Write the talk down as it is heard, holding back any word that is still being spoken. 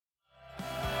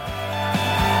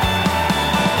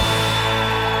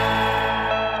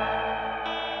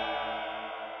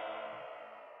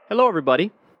Hello,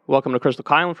 everybody. Welcome to Crystal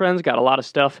Kyle and Friends. Got a lot of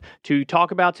stuff to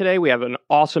talk about today. We have an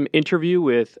awesome interview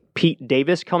with Pete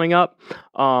Davis coming up.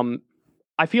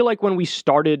 I feel like when we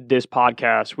started this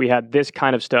podcast, we had this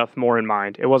kind of stuff more in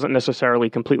mind. It wasn't necessarily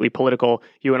completely political.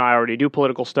 You and I already do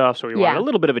political stuff, so we wanted a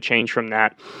little bit of a change from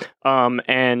that.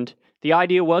 And the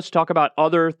idea was to talk about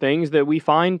other things that we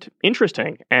find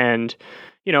interesting. And,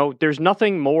 you know, there's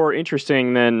nothing more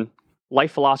interesting than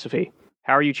life philosophy.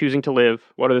 How are you choosing to live?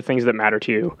 What are the things that matter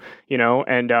to you? You know,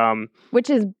 and which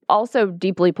is also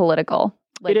deeply political.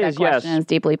 Like, it is, that question yes. is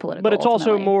deeply political. But it's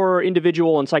ultimately. also more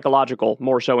individual and psychological,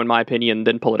 more so in my opinion,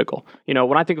 than political. You know,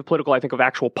 when I think of political, I think of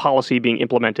actual policy being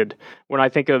implemented. When I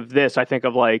think of this, I think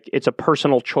of like it's a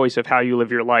personal choice of how you live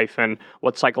your life and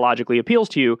what psychologically appeals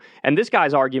to you. And this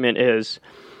guy's argument is,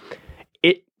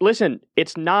 listen,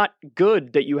 it's not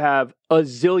good that you have a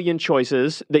zillion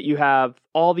choices, that you have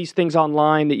all these things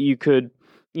online that you could,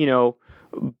 you know,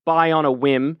 buy on a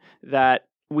whim, that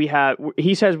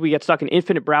he says we get stuck in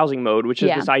infinite browsing mode, which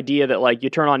is this idea that like you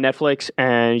turn on Netflix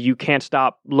and you can't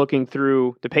stop looking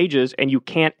through the pages and you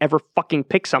can't ever fucking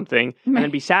pick something and then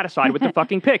be satisfied with the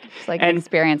fucking pick. It's like an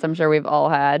experience I'm sure we've all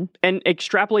had. And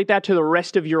extrapolate that to the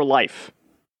rest of your life.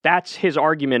 That's his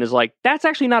argument, is like, that's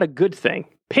actually not a good thing.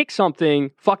 Pick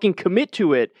something, fucking commit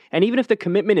to it, and even if the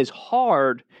commitment is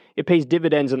hard, it pays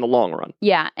dividends in the long run.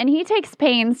 Yeah, and he takes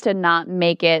pains to not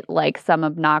make it like some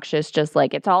obnoxious, just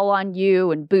like it's all on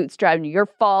you and bootstrapping, your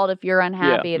fault if you're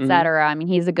unhappy, etc. I mean,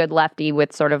 he's a good lefty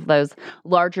with sort of those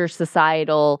larger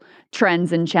societal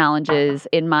trends and challenges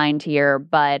in mind here.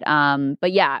 But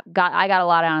yeah, I got a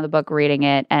lot out of the book reading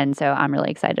it, and so I'm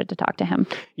really excited to talk to him.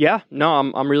 Yeah, no,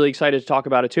 I'm really excited to talk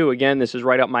about it too. Again, this is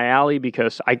right up my alley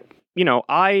because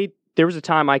there was a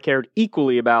time I cared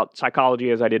equally about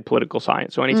psychology as I did political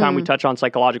science. So anytime we touch on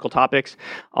psychological topics,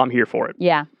 I'm here for it.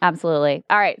 Yeah, absolutely.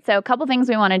 All right. So a couple things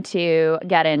we wanted to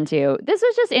get into. This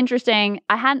was just interesting.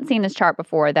 I hadn't seen this chart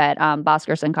before that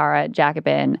Bhaskar Sankara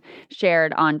Jacobin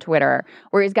shared on Twitter,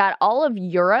 where he's got all of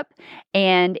Europe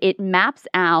and it maps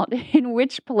out in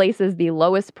which places the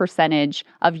lowest percentage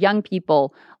of young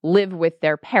people live with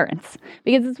their parents,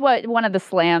 because it's one of the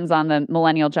slams on the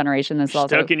millennial generation. This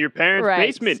Stuck also in your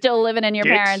parents' basement, still living in your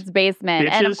parents' basement,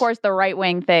 bitches. And of course the right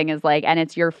wing thing is like, and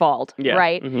it's your fault,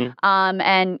 right?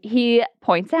 And he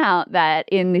points out that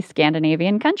in the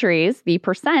Scandinavian countries, the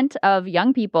percent of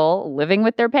young people living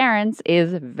with their parents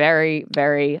is very,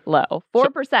 very low,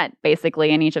 4% basically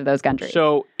in each of those countries.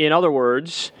 So, in other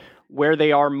words, where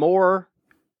they are more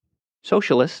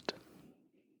socialist,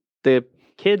 the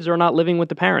kids are not living with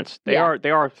the parents. They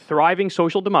are thriving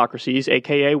social democracies,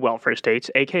 aka welfare states,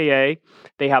 aka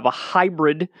they have a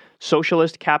hybrid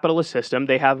socialist capitalist system.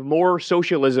 They have more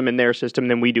socialism in their system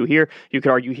than we do here. You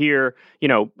could argue here,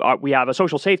 we have a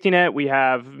social safety net, we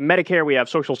have Medicare, we have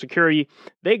Social Security.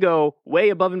 They go way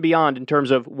above and beyond in terms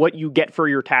of what you get for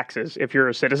your taxes if you're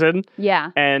a citizen.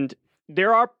 Yeah. And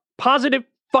there are positive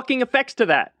fucking effects to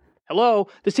that. Hello?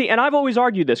 And I've always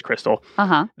argued this, Crystal.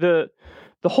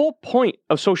 The whole point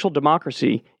of social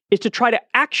democracy is to try to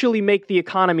actually make the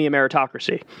economy a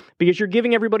meritocracy, because you're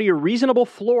giving everybody a reasonable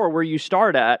floor where you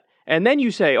start at, and then you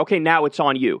say, okay, now it's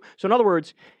on you. So in other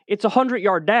words, it's a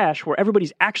 100-yard dash where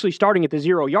everybody's actually starting at the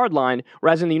 0-yard line,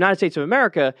 whereas in the United States of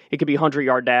America, it could be a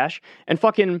 100-yard dash, and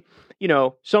fucking,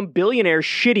 some billionaire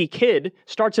shitty kid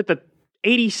starts at the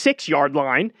 86-yard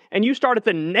line, and you start at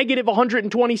the negative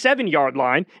 127-yard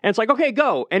line, and it's like, okay,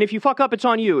 go. And if you fuck up, it's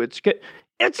on you.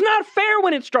 It's not fair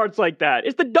when it starts like that.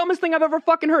 It's the dumbest thing I've ever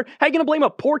fucking heard. How are you going to blame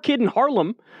a poor kid in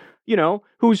Harlem,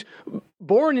 who's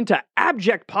born into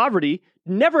abject poverty,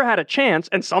 never had a chance,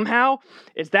 and somehow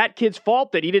it's that kid's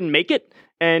fault that he didn't make it?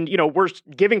 And, we're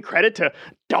giving credit to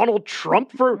Donald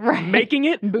Trump for making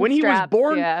it. When he was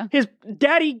born, his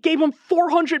daddy gave him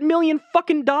 $400 million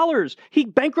fucking dollars. He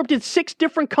bankrupted 6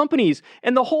 different companies.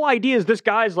 And the whole idea is this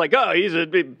guy's like, oh, he's a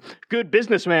good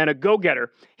businessman, a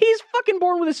go-getter. He's fucking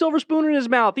born with a silver spoon in his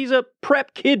mouth. He's a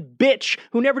prep kid bitch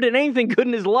who never did anything good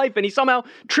in his life. And he somehow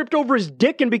tripped over his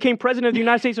dick and became president of the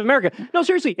United States of America. No,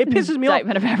 seriously, it pisses me off.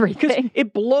 Of everything. Because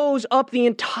it blows up the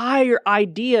entire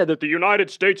idea that the United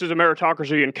States is a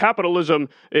meritocracy and capitalism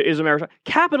is a meritocracy.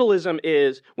 Capitalism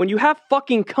is when you have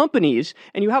fucking companies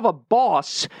and you have a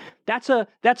boss. That's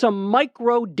a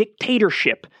micro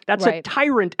dictatorship. That's a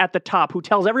tyrant at the top who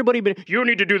tells everybody, you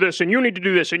need to do this, and you need to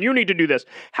do this, and you need to do this.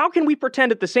 How can we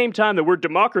pretend at the same time that we're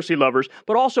democracy lovers,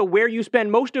 but also where you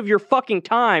spend most of your fucking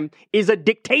time is a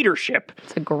dictatorship?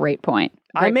 That's a great point.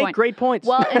 I make great points.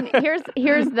 Well, and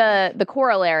here's the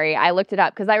corollary. I looked it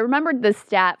up because I remembered this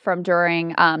stat from during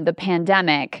the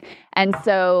pandemic. And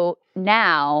so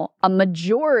now a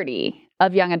majority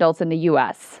of young adults in the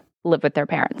U.S. live with their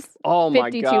parents. Oh my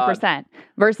God. 52%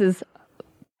 versus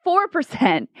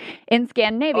 4% in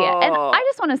Scandinavia. And I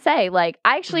just want to say, like,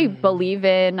 I actually believe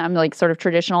in, I'm like sort of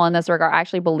traditional in this regard. I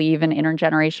actually believe in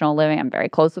intergenerational living. I'm very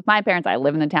close with my parents. I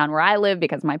live in the town where I live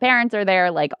because my parents are there.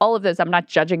 Like, all of this, I'm not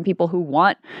judging people who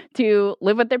want to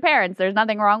live with their parents. There's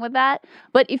nothing wrong with that.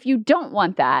 But if you don't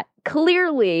want that,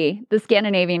 clearly the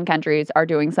Scandinavian countries are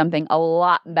doing something a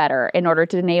lot better in order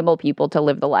to enable people to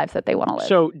live the lives that they want to live.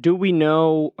 So do we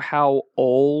know how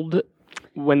old,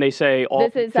 when they say all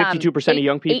 52% of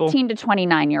young people? 18 to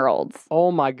 29-year-olds.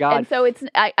 Oh my God. And so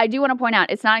I do want to point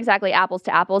out, it's not exactly apples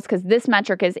to apples, because this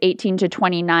metric is 18 to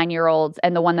 29-year-olds,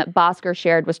 and the one that Bhaskar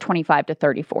shared was 25 to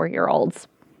 34-year-olds.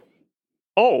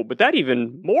 Oh, but that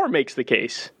even more makes the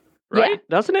case, right? Yeah.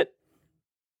 Doesn't it?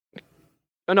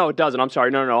 Oh, no, it doesn't. I'm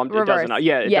sorry. No, it doesn't.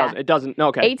 Yeah, doesn't. It doesn't.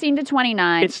 Okay. 18 to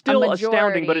 29. It's still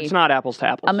astounding, but it's not apples to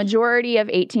apples. A majority of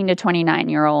 18 to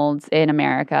 29-year-olds in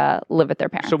America live with their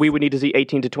parents. So we would need to see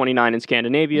 18 to 29 in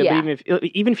Scandinavia. Yeah. But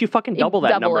even if you fucking double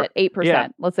that number. Double it, 8%. Yeah.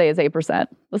 Let's say it's 8%.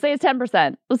 Let's say it's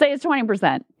 10%. Let's say it's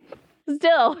 20%.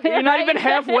 Still. You're not even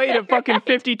halfway to fucking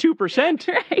 52%.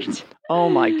 Right. Oh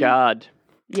my God.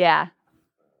 Yeah.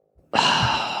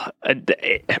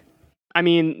 I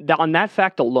mean, on that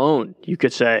fact alone, you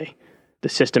could say the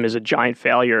system is a giant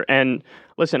failure. And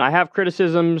listen, I have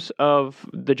criticisms of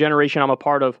the generation I'm a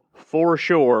part of for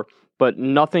sure, but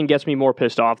nothing gets me more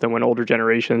pissed off than when older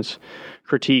generations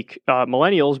critique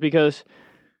millennials, because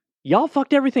y'all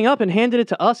fucked everything up and handed it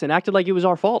to us and acted like it was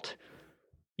our fault.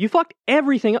 You fucked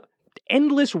everything up.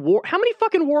 Endless war. How many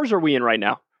fucking wars are we in right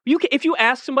now? If you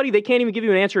ask somebody, they can't even give you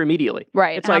an answer immediately.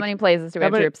 Right. It's how like, many places do we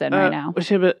have troops in right now?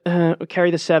 Carry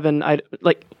the 7.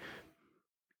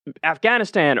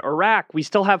 Afghanistan, Iraq. We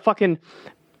still have fucking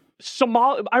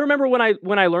Somalia. I remember when I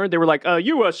learned they were like,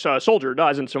 U.S. Soldier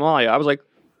dies in Somalia. I was like,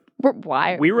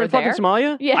 why? We were in fucking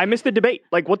Somalia? Yeah. I missed the debate.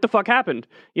 Like, what the fuck happened?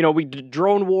 You know, we did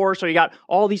drone war, so you got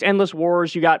all these endless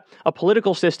wars. You got a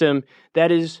political system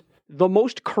that is the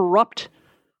most corrupt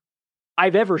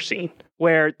I've ever seen,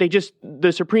 where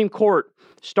the Supreme Court,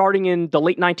 starting in the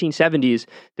late 1970s,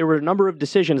 there were a number of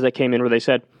decisions that came in where they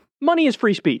said, money is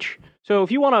free speech. So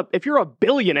if you're a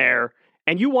billionaire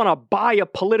and you want to buy a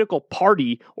political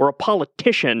party or a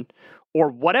politician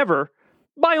or whatever,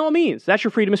 by all means, that's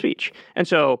your freedom of speech. And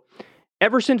so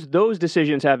ever since those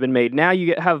decisions have been made, now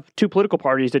you have two political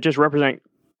parties that just represent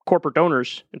corporate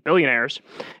donors and billionaires,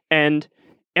 and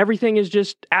everything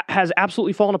has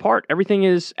absolutely fallen apart. Everything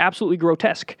is absolutely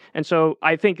grotesque. And so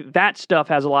I think that stuff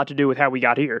has a lot to do with how we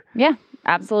got here. Yeah,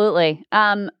 absolutely.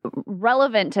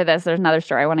 Relevant to this, there's another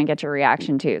story I want to get your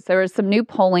reaction to. So there was some new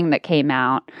polling that came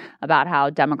out about how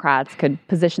Democrats could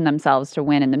position themselves to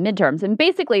win in the midterms. And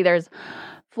basically there's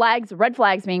red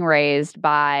flags being raised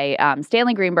by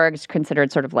Stanley Greenberg, is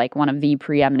considered sort of like one of the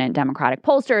preeminent Democratic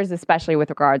pollsters, especially with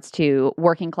regards to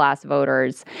working class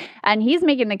voters. And he's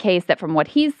making the case that from what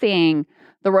he's seeing,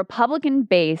 the Republican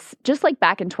base, just like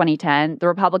back in 2010, the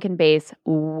Republican base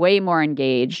way more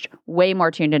engaged, way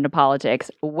more tuned into politics,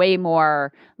 way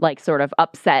more like sort of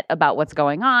upset about what's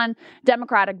going on.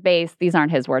 Democratic base, these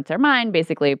aren't his words, they're mine.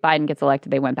 Basically, Biden gets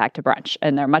elected, they went back to brunch,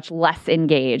 and they're much less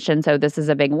engaged. And so this is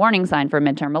a big warning sign for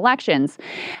midterm elections.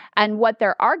 And what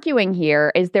they're arguing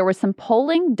here is there was some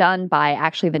polling done by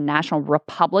actually the National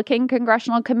Republican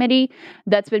Congressional Committee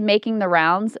that's been making the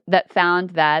rounds that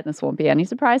found that, this won't be any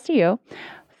surprise to you,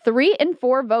 3 in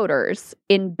 4 voters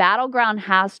in battleground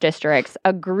House districts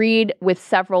agreed with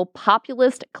several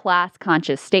populist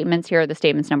class-conscious statements. Here are the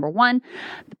statements. Number 1,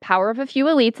 the power of a few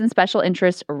elites and special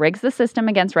interests rigs the system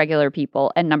against regular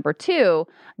people. And number 2,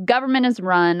 government is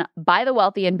run by the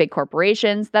wealthy and big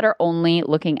corporations that are only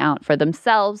looking out for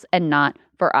themselves and not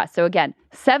for us. So again,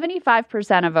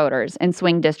 75% of voters in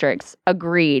swing districts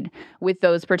agreed with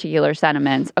those particular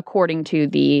sentiments, according to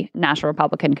the National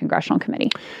Republican Congressional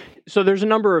Committee. So there's a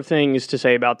number of things to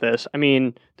say about this. I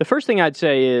mean, the first thing I'd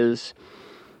say is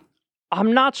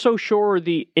I'm not so sure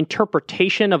the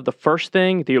interpretation of the first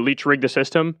thing, the elites rig the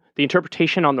system, the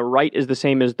interpretation on the right is the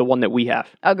same as the one that we have.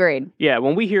 Agreed. Yeah,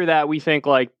 when we hear that, we think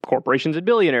like corporations and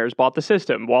billionaires bought the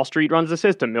system, Wall Street runs the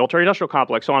system, military-industrial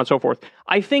complex, so on and so forth.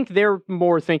 I think they're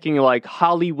more thinking like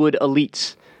Hollywood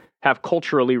elites have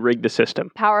culturally rigged the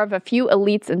system. Power of a few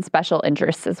elites and special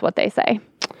interests is what they say.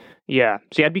 Yeah.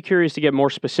 See, I'd be curious to get more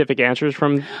specific answers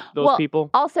from those people.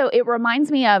 Also, it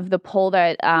reminds me of the poll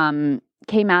that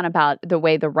came out about the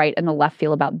way the right and the left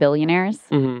feel about billionaires.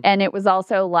 Mm-hmm. And it was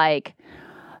also like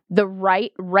the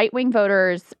right-wing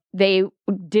voters, they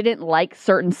didn't like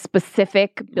certain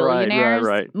specific billionaires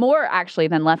right. more actually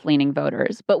than left-leaning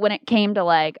voters. But when it came to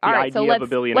like, all right, so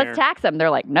let's tax them, they're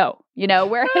like, no.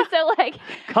 Whereas so like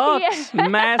cucks,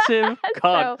 massive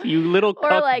cucks, you little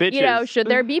cuck or like, bitches. Should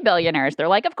there be billionaires? They're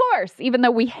like, of course, even though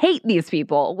we hate these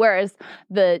people. Whereas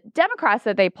the Democrats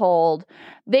that they polled,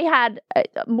 they had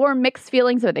more mixed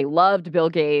feelings, but they loved Bill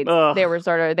Gates. Ugh. They were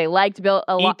they liked Elon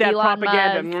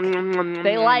propaganda. Musk.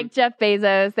 They liked Jeff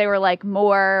Bezos. They were like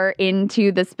more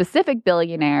into the specific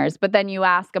billionaires. But then you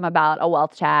ask them about a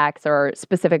wealth tax or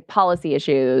specific policy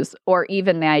issues, or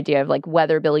even the idea of like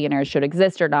whether billionaires should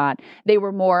exist or not. They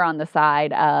were more on the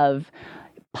side of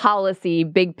policy,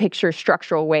 big picture,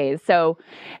 structural ways. So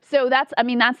that's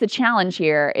the challenge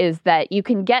here, is that you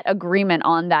can get agreement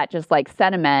on that just like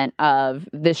sentiment of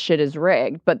this shit is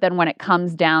rigged. But then when it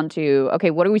comes down to, okay,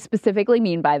 what do we specifically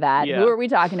mean by that? Yeah. Who are we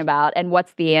talking about? And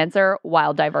what's the answer?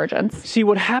 Wild divergence. See,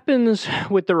 what happens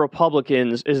with the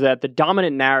Republicans is that the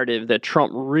dominant narrative that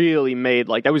Trump really made,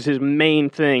 like that was his main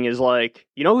thing, is like,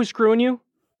 you know who's screwing you?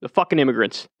 The fucking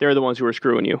immigrants. They're the ones who are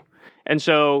screwing you. And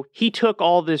so he took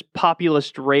all this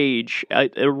populist rage,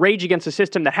 a rage against a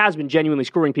system that has been genuinely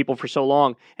screwing people for so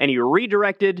long, and he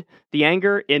redirected the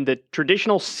anger in the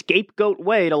traditional scapegoat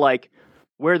way to like,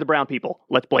 where are the brown people?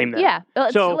 Let's blame them. Yeah.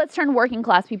 So let's turn working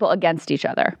class people against each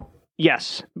other.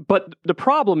 Yes. But the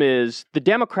problem is the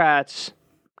Democrats,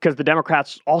 because the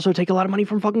Democrats also take a lot of money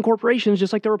from fucking corporations,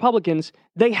 just like the Republicans,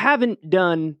 they haven't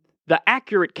done the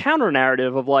accurate counter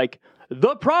narrative of like,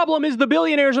 the problem is the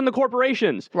billionaires and the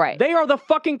corporations. Right. They are the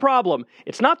fucking problem.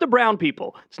 It's not the brown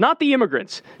people. It's not the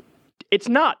immigrants. It's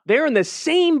not. They're in the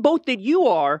same boat that you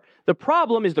are. The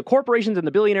problem is the corporations and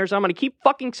the billionaires. I'm going to keep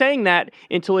fucking saying that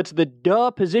until it's the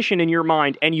duh position in your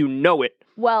mind and you know it.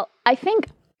 Well, I think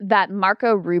that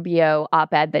Marco Rubio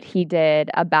op-ed that he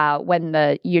did about when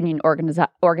the union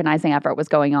organizing effort was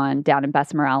going on down in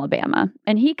Bessemer, Alabama.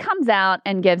 And he comes out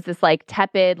and gives this like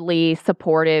tepidly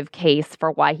supportive case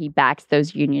for why he backs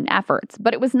those union efforts.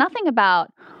 But it was nothing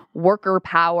about worker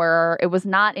power. It was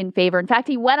not in favor. In fact,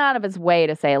 he went out of his way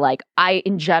to say, like, I,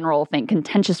 in general, think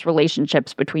contentious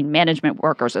relationships between management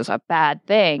workers is a bad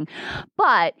thing.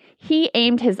 But he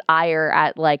aimed his ire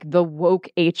at, like, the woke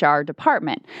HR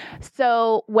department.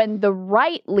 So when the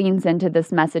right leans into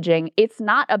this messaging, it's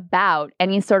not about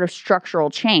any sort of structural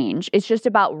change. It's just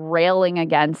about railing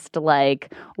against,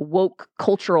 like, woke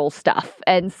cultural stuff.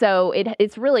 And so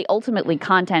it's really ultimately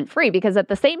content-free, because at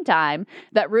the same time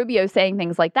that Rubio's saying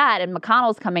things like that, and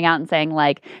McConnell's coming out and saying,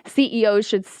 like, CEOs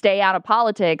should stay out of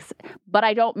politics, but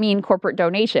I don't mean corporate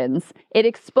donations. It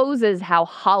exposes how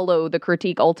hollow the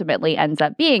critique ultimately ends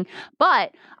up being.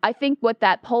 But I think what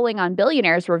that polling on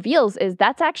billionaires reveals is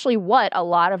that's actually what a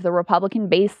lot of the Republican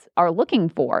base are looking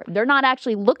for. They're not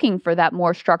actually looking for that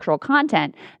more structural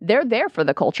content. They're there for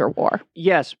the culture war.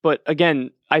 Yes, but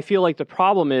again, I feel like the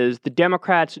problem is the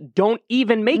Democrats don't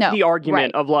even make the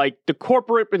argument of like the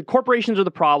corporations are the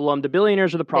problem, the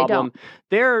billionaires are the problem.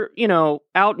 They're,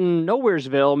 out in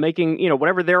Nowheresville making,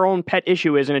 whatever their own pet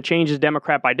issue is, and it changes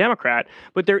Democrat by Democrat.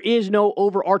 But there is no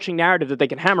overarching narrative that they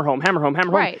can hammer home.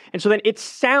 And so then it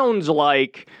sounds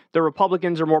like the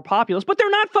Republicans are more populist, but they're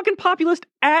not fucking populist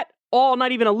at all,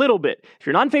 not even a little bit. If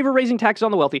you're not in favor of raising taxes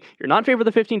on the wealthy, you're not in favor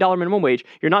of the $15 minimum wage,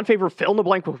 you're not in favor of fill in the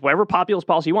blank with whatever populist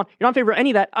policy you want, you're not in favor of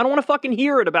any of that, I don't want to fucking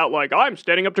hear it about, like, I'm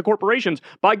standing up to corporations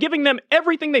by giving them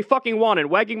everything they fucking want and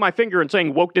wagging my finger and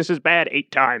saying wokeness is bad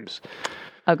 8 times.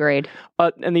 Agreed.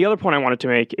 And the other point I wanted to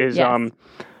make is,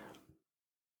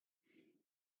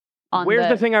 where's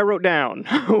the thing I wrote down?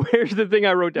 Where's the thing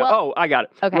I wrote down? Well, I got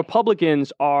it. Okay.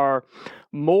 Republicans are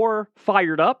more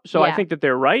fired up, so I think that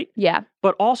they're right. Yeah.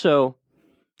 But also,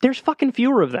 there's fucking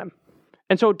fewer of them.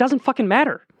 And so it doesn't fucking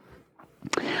matter.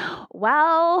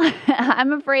 Well,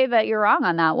 I'm afraid that you're wrong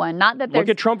on that one. Not that there's... Look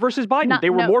at Trump versus Biden. They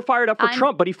were more fired up for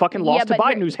Trump, but he fucking lost to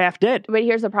Biden, who's half dead. But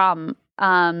here's the problem.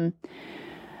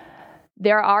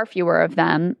 There are fewer of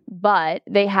them, but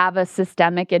they have a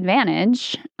systemic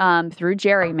advantage through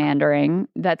gerrymandering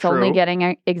that's only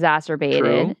getting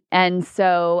exacerbated. True. And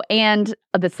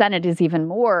the Senate is even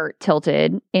more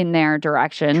tilted in their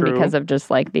direction because of just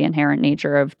like the inherent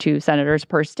nature of 2 senators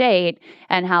per state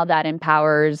and how that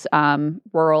empowers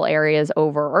rural areas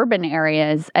over urban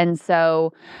areas. And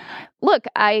so, look,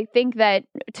 I think that,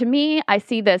 to me, I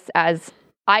see this as...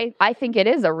 I think it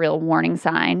is a real warning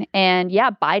sign. And yeah,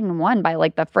 Biden won by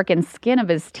like the frickin' skin of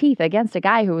his teeth against a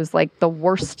guy who was like the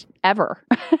worst ever.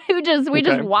 We just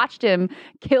watched him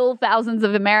kill thousands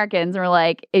of Americans, and we're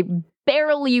like, it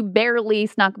barely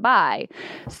snuck by.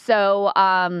 So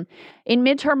in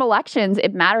midterm elections,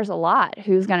 it matters a lot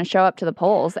who's going to show up to the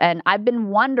polls. And I've been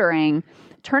wondering,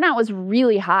 turnout was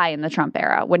really high in the Trump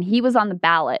era. When he was on the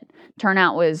ballot,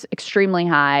 turnout was extremely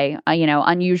high,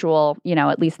 unusual,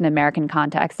 at least in the American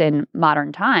context in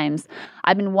modern times.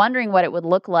 I've been wondering what it would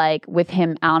look like with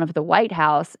him out of the White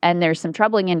House. And there's some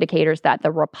troubling indicators that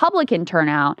the Republican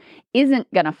turnout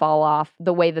isn't going to fall off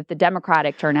the way that the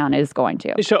Democratic turnout is going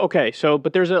to.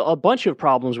 But there's a bunch of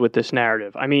problems with this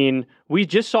narrative. I mean, we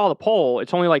just saw the poll.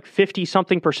 It's only like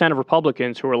 50-something% of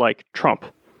Republicans who are like Trump.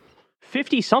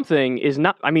 50-something is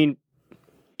not, I mean,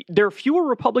 there are fewer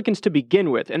Republicans to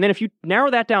begin with. And then if you narrow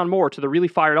that down more to the really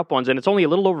fired up ones, and it's only a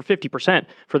little over 50%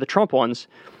 for the Trump ones,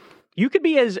 you could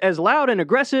be as loud and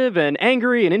aggressive and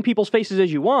angry and in people's faces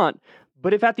as you want.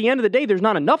 But if at the end of the day there's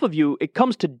not enough of you, it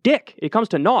comes to dick. It comes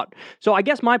to naught. So I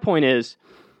guess my point is,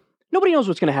 nobody knows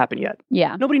what's going to happen yet.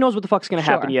 Yeah. Nobody knows what the fuck's going to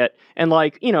happen yet. And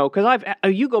because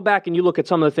you go back and you look at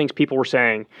some of the things people were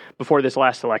saying before this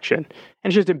last election,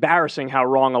 and it's just embarrassing how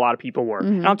wrong a lot of people were.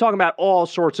 Mm-hmm. And I'm talking about all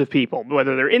sorts of people,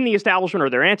 whether they're in the establishment or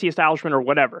they're anti-establishment or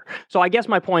whatever. So I guess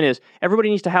my point is, everybody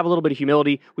needs to have a little bit of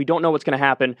humility. We don't know what's going to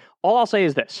happen. All I'll say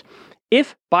is this.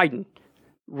 If Biden,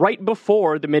 right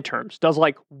before the midterms, does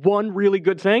like one really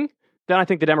good thing, then I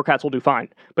think the Democrats will do fine.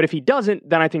 But if he doesn't,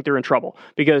 then I think they're in trouble.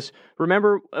 Because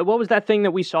remember, what was that thing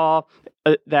that we saw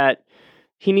that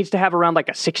he needs to have around like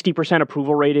a 60%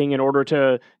 approval rating in order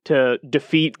to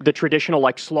defeat the traditional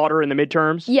like slaughter in the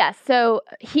midterms? Yes. So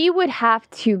he would have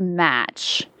to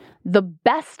match the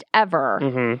best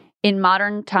ever in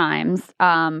modern times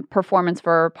performance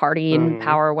for a party in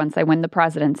power once they win the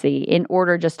presidency in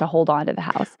order just to hold on to the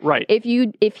House. Right.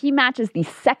 If he matches the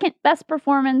second best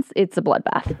performance, it's a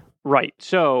bloodbath. Right.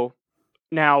 So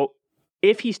now,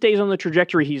 if he stays on the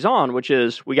trajectory he's on, which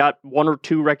is we got 1 or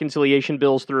 2 reconciliation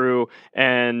bills through,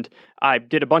 and I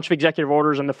did a bunch of executive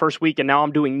orders in the first week, and now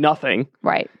I'm doing nothing.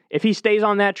 Right. If he stays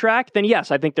on that track, then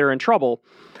yes, I think they're in trouble.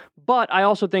 But I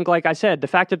also think, like I said, the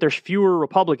fact that there's fewer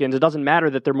Republicans, it doesn't matter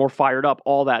that they're more fired up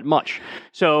all that much.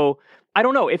 So I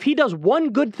don't know. If he does one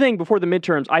good thing before the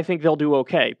midterms, I think they'll do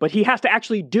okay. But he has to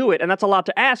actually do it, and that's a lot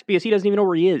to ask because he doesn't even know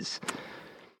where he is.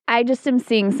 I just am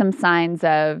seeing some signs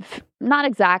of not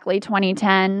exactly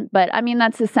 2010, but I mean,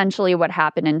 that's essentially what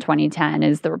happened in 2010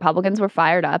 is the Republicans were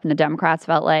fired up and the Democrats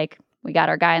felt like we got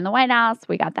our guy in the White House,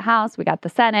 we got the House, we got the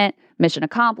Senate, mission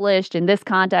accomplished. In this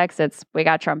context, it's we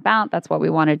got Trump out. That's what we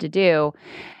wanted to do.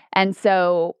 And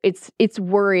so it's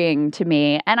worrying to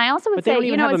me. And I also would say,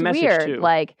 it's weird. Too.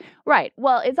 Like, right.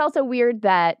 Well, it's also weird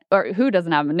that, or who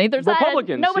doesn't have neither side?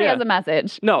 Republicans. Nobody has a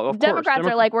message. No, of Democrats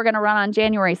course. are like, we're going to run on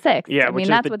January 6th. Yeah, I mean,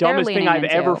 that's what they're leaning into. Which is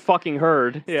the dumbest thing I've ever fucking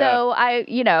heard. Yeah.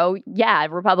 So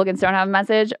Republicans don't have a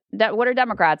message. What are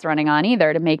Democrats running on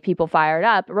either to make people fired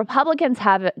up? Republicans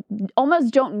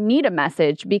almost don't need a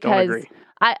message because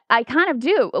I kind of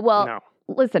do. Well, no.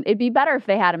 Listen, it'd be better if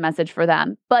they had a message for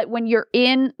them. But when you're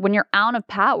out of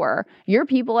power, your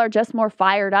people are just more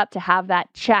fired up to have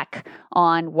that check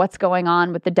on what's going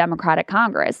on with the Democratic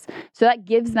Congress. So that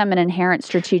gives them an inherent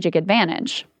strategic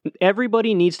advantage.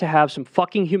 Everybody needs to have some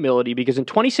fucking humility because in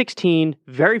 2016,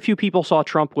 very few people saw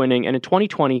Trump winning, and in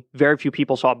 2020, very few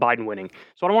people saw Biden winning.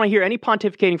 So I don't want to hear any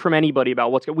pontificating from anybody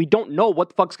about we don't know what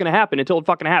the fuck's going to happen until it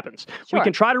fucking happens. Sure. We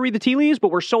can try to read the tea leaves, but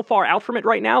we're so far out from it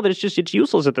right now that it's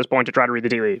useless at this point to try to read the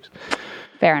tea leaves.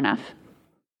 Fair enough.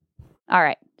 All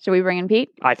right. Should we bring in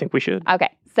Pete? I think we should. Okay.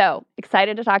 So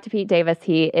excited to talk to Pete Davis.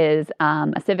 He is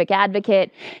a civic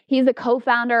advocate. He's a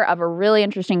co-founder of a really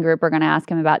interesting group we're going to ask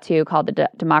him about too called the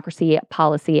Democracy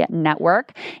Policy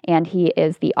Network. And he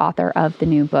is the author of the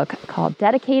new book called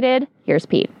Dedicated. Here's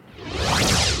Pete.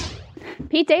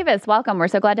 Pete Davis, welcome. We're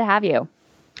so glad to have you.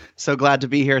 So glad to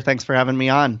be here. Thanks for having me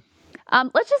on.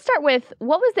 Let's just start with,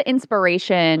 what was the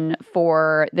inspiration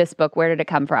for this book? Where did it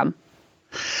come from?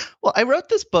 Well, I wrote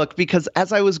this book because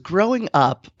as I was growing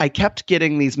up, I kept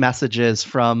getting these messages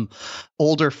from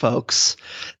older folks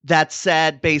that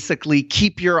said, basically,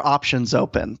 keep your options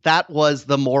open. That was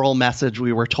the moral message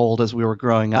we were told as we were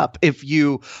growing up. If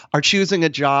you are choosing a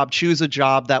job, choose a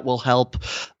job that will help,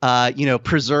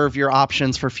 preserve your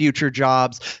options for future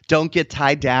jobs. Don't get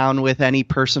tied down with any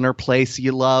person or place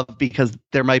you love because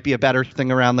there might be a better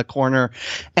thing around the corner.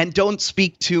 And don't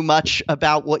speak too much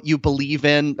about what you believe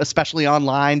in, especially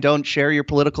online. Don't share your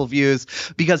political views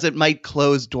because it might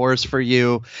close doors for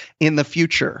you in the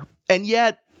future. And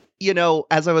yet,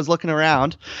 as I was looking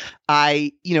around,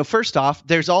 first off,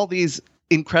 there's all these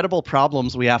incredible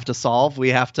problems we have to solve. We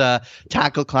have to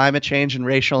tackle climate change and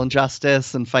racial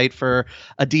injustice and fight for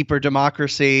a deeper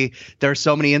democracy. There are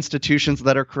so many institutions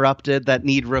that are corrupted that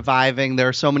need reviving. There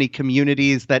are so many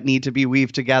communities that need to be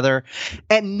weaved together.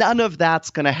 And none of that's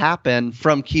going to happen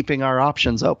from keeping our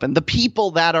options open. The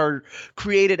people that are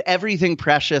created everything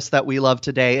precious that we love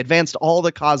today, advanced all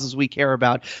the causes we care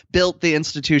about, built the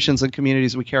institutions and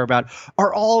communities we care about,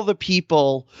 are all the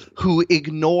people who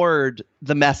ignored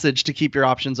the message to keep your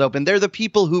options open. They're the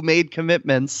people who made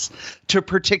commitments to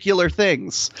particular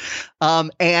things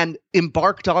and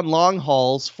embarked on long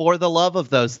hauls for the love of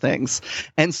those things.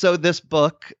 And so this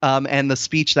book and the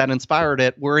speech that inspired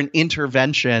it were an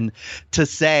intervention to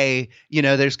say,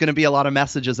 there's going to be a lot of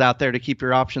messages out there to keep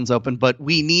your options open, but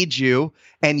we need you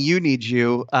and you need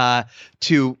you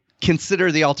to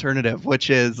consider the alternative, which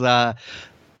is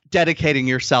dedicating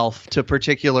yourself to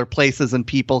particular places and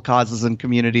people, causes and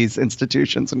communities,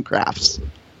 institutions and crafts.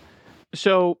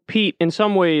 So, Pete, in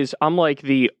some ways, I'm like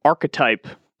the archetype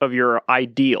of your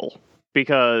ideal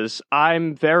because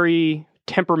I'm very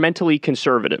temperamentally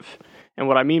conservative. And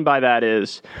what I mean by that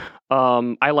is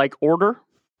I like order,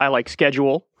 I like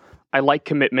schedule, I like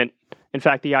commitment. In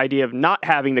fact, the idea of not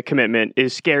having the commitment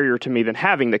is scarier to me than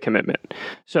having the commitment.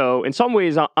 So in some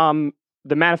ways, I'm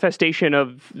the manifestation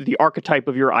of the archetype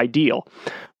of your ideal.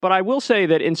 But I will say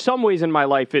that in some ways in my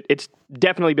life, it's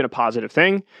definitely been a positive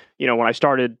thing. When I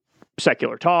started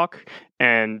Secular Talk,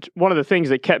 and one of the things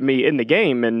that kept me in the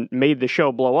game and made the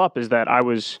show blow up is that I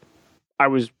was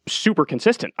super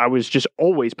consistent. I was just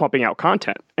always pumping out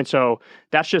content. And so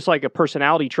that's just like a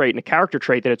personality trait and a character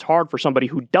trait that it's hard for somebody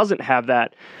who doesn't have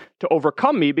that to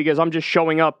overcome me because I'm just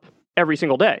showing up every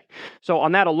single day. So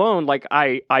on that alone, like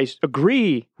I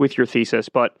agree with your thesis,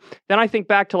 but then I think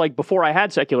back to like before I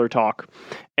had Secular Talk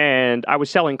and I was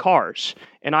selling cars,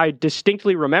 and I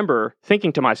distinctly remember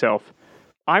thinking to myself,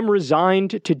 I'm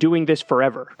resigned to doing this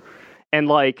forever. And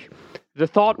like the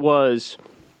thought was,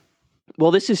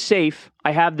 well, this is safe.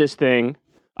 I have this thing.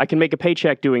 I can make a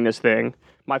paycheck doing this thing.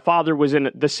 My father was in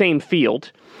the same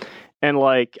field. And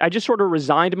like, I just sort of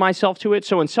resigned myself to it.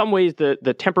 So in some ways,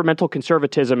 the temperamental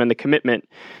conservatism and the commitment,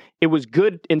 it was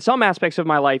good in some aspects of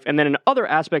my life. And then in other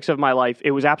aspects of my life,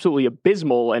 it was absolutely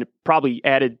abysmal and probably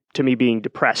added to me being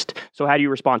depressed. So how do you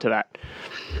respond to that?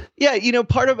 Yeah,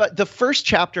 part of the first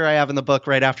chapter I have in the book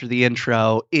right after the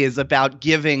intro is about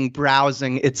giving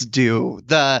browsing its due.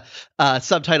 The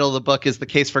subtitle of the book is The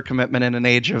Case for Commitment in an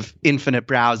Age of Infinite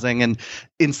Browsing. And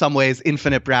in some ways,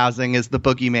 infinite browsing is the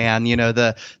boogeyman,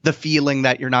 the feeling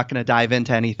that you're not going to dive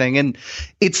into anything. And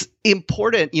it's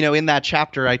important, in that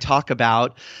chapter, I talk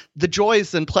about the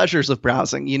joys and pleasures of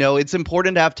browsing. It's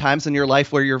important to have times in your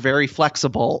life where you're very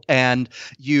flexible and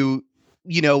you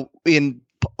in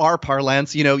our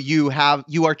parlance, you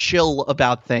are chill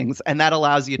about things, and that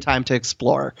allows you time to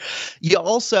explore. You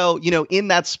also, in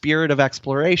that spirit of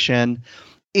exploration,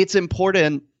 it's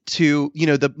important to,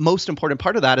 the most important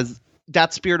part of that is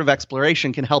that spirit of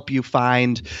exploration can help you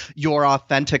find your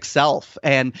authentic self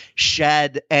and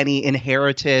shed any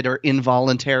inherited or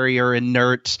involuntary or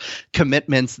inert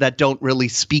commitments that don't really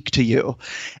speak to you.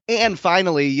 And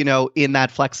finally, in that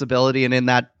flexibility and in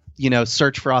that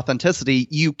search for authenticity,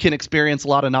 you can experience a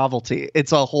lot of novelty.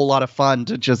 It's a whole lot of fun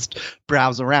to just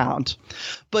browse around.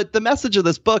 But the message of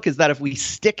this book is that if we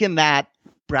stick in that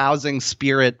browsing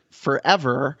spirit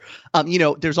forever,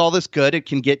 there's all this good. It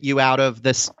can get you out of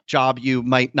this job you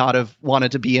might not have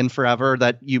wanted to be in forever,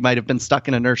 that you might have been stuck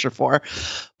in inertia for.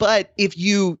 But if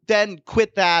you then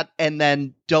quit that and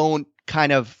then don't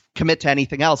kind of commit to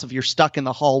anything else, if you're stuck in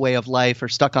the hallway of life or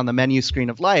stuck on the menu screen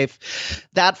of life,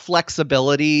 that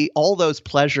flexibility, all those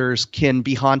pleasures can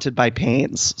be haunted by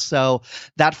pains. So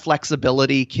that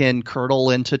flexibility can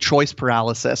curdle into choice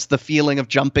paralysis, the feeling of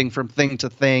jumping from thing to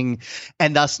thing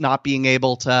and thus not being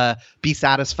able to be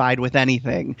satisfied with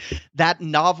anything. That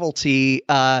novelty,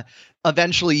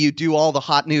 eventually you do all the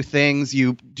hot new things,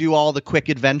 you do all the quick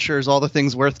adventures, all the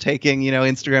things worth taking,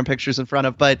 Instagram pictures in front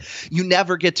of, but you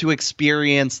never get to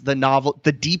experience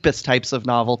the deepest types of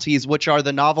novelties, which are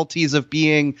the novelties of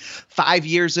being 5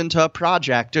 years into a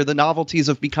project, or the novelties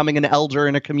of becoming an elder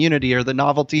in a community, or the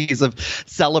novelties of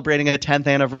celebrating a 10th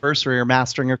anniversary or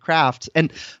mastering your craft.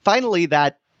 And finally,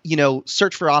 that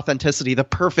search for authenticity, the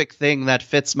perfect thing that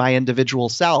fits my individual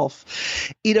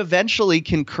self, it eventually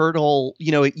can curdle,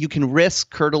 you can risk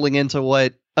curdling into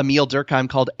what Emil Durkheim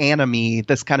called anomie,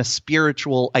 this kind of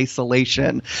spiritual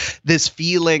isolation, this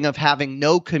feeling of having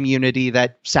no community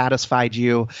that satisfied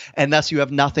you, and thus you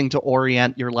have nothing to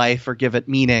orient your life or give it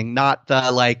meaning, not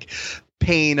the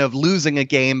pain of losing a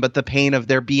game, but the pain of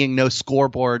there being no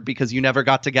scoreboard because you never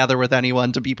got together with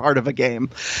anyone to be part of a game.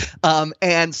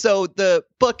 And so the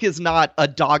book is not a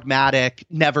dogmatic,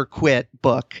 never quit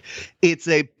book. It's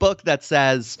a book that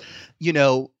says,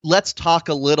 let's talk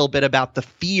a little bit about the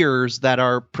fears that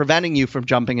are preventing you from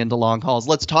jumping into long hauls.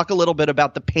 Let's talk a little bit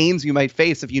about the pains you might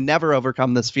face if you never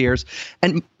overcome those fears.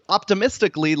 And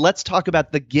optimistically, let's talk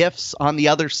about the gifts on the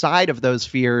other side of those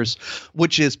fears,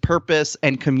 which is purpose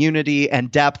and community and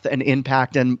depth and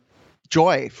impact and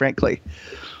joy, frankly.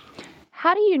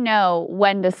 How do you know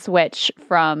when to switch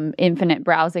from infinite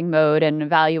browsing mode and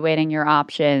evaluating your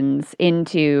options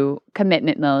into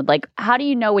commitment mode? Like, how do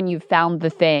you know when you've found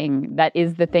the thing that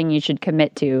is the thing you should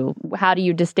commit to? How do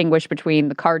you distinguish between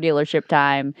the car dealership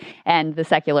time and the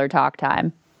secular talk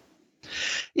time?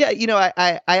 Yeah,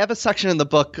 I have a section in the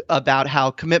book about how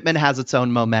commitment has its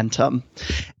own momentum.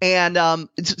 And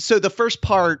so the first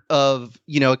part of,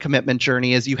 a commitment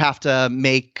journey is you have to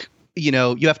make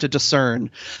you have to discern.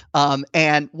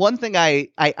 And one thing I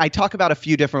talk about a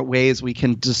few different ways we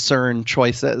can discern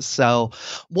choices. So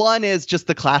one is just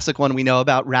the classic one we know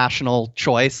about, rational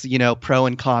choice, pro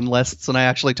and con lists. And I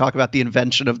actually talk about the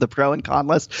invention of the pro and con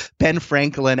list. Ben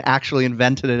Franklin actually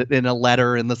invented it in a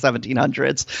letter in the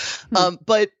 1700s.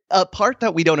 But a part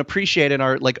that we don't appreciate in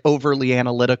our overly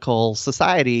analytical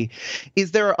society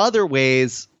is there are other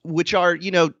ways, which are,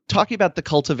 talking about the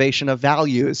cultivation of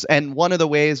values. And one of the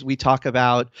ways we talk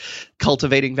about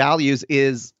cultivating values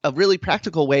is a really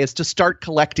practical way is to start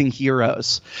collecting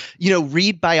heroes.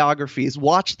 Read biographies,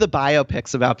 watch the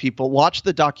biopics about people, watch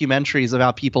the documentaries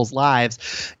about people's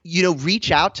lives, reach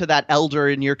out to that elder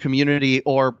in your community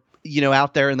or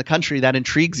out there in the country that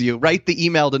intrigues you. Write the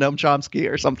email to Noam Chomsky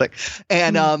or something,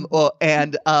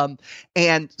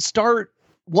 and start.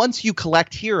 Once you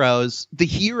collect heroes, the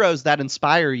heroes that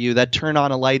inspire you, that turn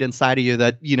on a light inside of you,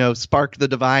 that spark the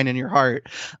divine in your heart,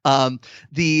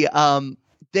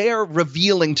 they're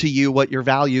revealing to you what your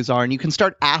values are, and you can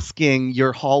start asking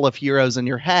your hall of heroes in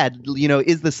your head,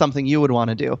 is this something you would want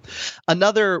to do?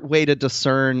 Another way to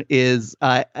discern is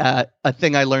a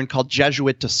thing I learned called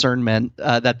Jesuit discernment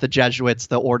that the Jesuits,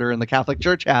 the order in the Catholic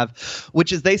Church, have,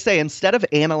 which is they say instead of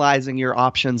analyzing your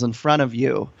options in front of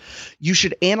you, you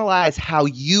should analyze how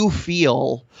you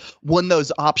feel when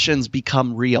those options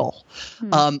become real.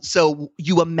 So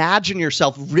you imagine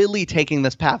yourself really taking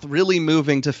this path, really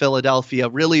moving to Philadelphia,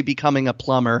 really becoming a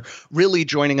plumber, really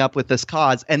joining up with this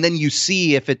cause, and then you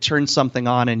see if it turns something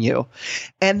on in you.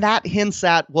 And that hints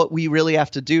at what we really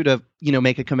have to do to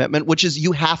make a commitment, which is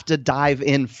you have to dive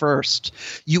in first.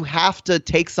 You have to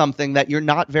take something that you're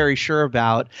not very sure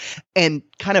about and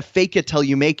kind of fake it till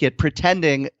you make it,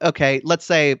 pretending, okay, let's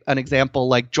say an example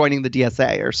like joining the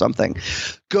DSA or something.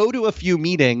 Go to a few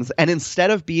meetings, and instead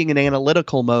of being in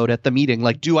analytical mode at the meeting,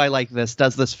 like, do I like this?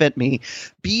 Does this fit me?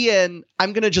 Be in,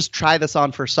 I'm going to just try this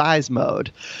on for size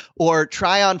mode, or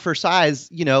try on for size,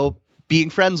 being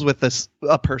friends with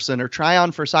a person, or try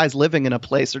on for size living in a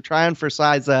place, or try on for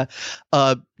size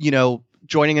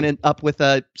joining up with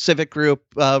a civic group,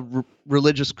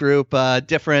 religious group,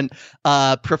 different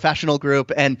professional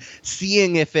group, and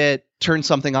seeing if it turns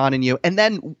something on in you. And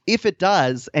then if it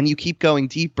does, and you keep going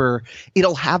deeper,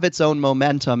 it'll have its own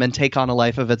momentum and take on a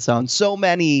life of its own. So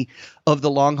many of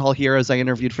the long haul heroes I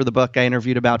interviewed for the book, I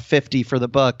interviewed about 50 for the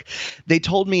book, they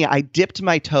told me, I dipped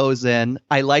my toes in,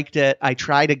 I liked it, I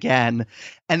tried again,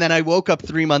 and then I woke up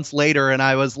 3 months later and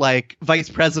I was like vice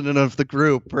president of the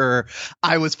group, or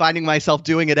I was finding myself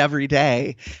doing it every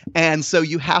day. And so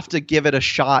you have to give it a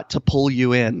shot to pull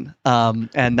you in.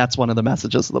 And that's one of the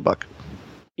messages of the book.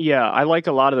 Yeah, I like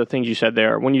a lot of the things you said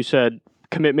there. When you said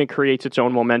commitment creates its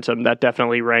own momentum, that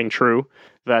definitely rang true.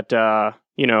 That,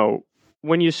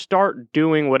 when you start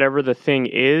doing whatever the thing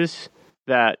is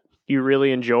that you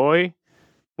really enjoy,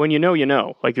 when you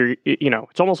know, like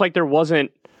it's almost like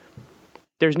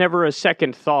there's never a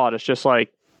second thought. It's just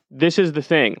like, this is the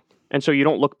thing. And so you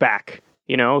don't look back,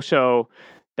 so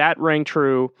that rang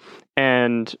true.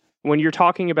 And when you're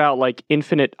talking about like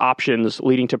infinite options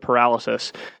leading to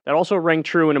paralysis, that also rang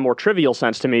true in a more trivial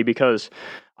sense to me, because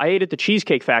I ate at the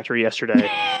Cheesecake Factory yesterday,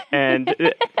 and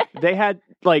they had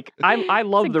I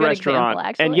love the restaurant,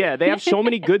 example, and yeah, they have so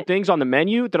many good things on the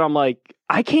menu that I'm like,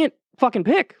 I can't fucking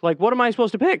pick. Like, what am I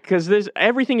supposed to pick? Because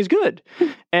everything is good,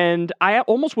 and I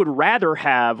almost would rather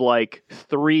have like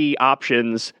 3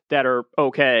 options that are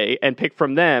okay and pick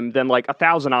from them than like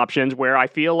 1,000 options where I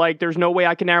feel like there's no way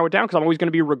I can narrow it down, because I'm always going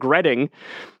to be regretting,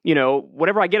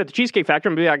 whatever I get at the Cheesecake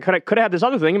Factory. Maybe I could have had this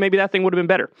other thing, and maybe that thing would have been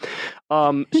better.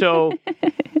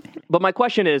 But my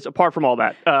question is, apart from all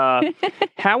that,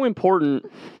 how important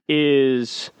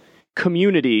is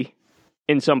community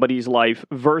in somebody's life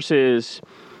versus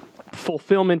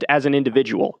fulfillment as an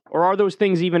individual? Or are those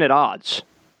things even at odds?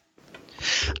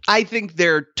 I think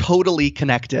they're totally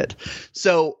connected.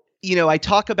 So, I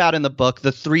talk about in the book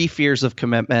the 3 fears of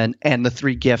commitment and the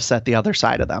 3 gifts at the other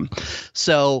side of them.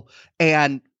 So,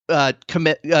 and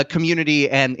community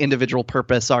and individual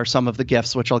purpose are some of the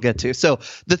gifts, which I'll get to. So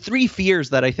the 3 fears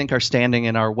that I think are standing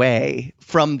in our way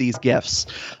from these gifts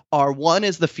are, one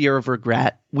is the fear of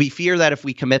regret. We fear that if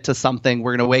we commit to something,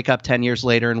 we're going to wake up 10 years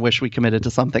later and wish we committed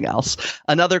to something else.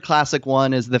 Another classic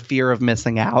one is the fear of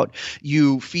missing out.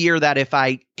 You fear that if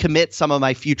I commit some of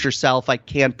my future self, I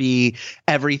can't be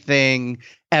everything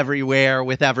everywhere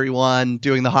with everyone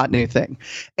doing the hot new thing.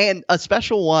 And a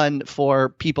special one for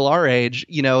people our age,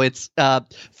 it's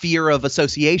fear of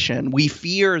association. We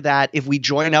fear that if we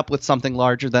join up with something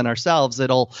larger than ourselves,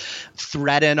 it'll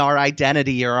threaten our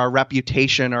identity or our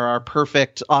reputation or our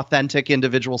perfect, authentic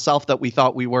individual self that we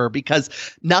thought we were, because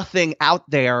nothing out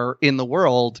there in the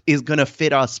world is going to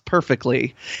fit us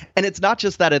perfectly. And it's not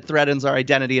just that it threatens our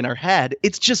identity in our head,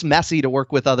 it's just messy to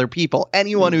work with other people.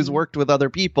 Anyone who's worked with other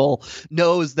people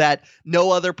knows that no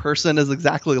other person is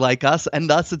exactly like us, and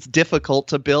thus it's difficult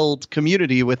to build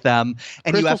community with them.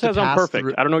 And Crystal you have says to pass I'm perfect.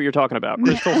 through. I don't know what you're talking about.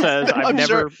 Crystal says I've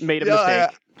never made a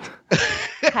mistake.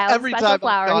 Kyle's Every special time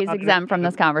flower, he's exempt from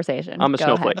this conversation. I'm a Go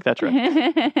snowflake. ahead. That's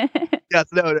right. Yes,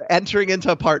 no, entering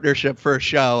into a partnership for a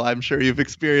show, I'm sure you've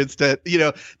experienced it.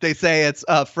 They say it's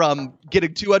from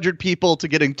getting 200 people to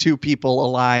getting 2 people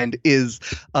aligned is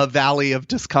a valley of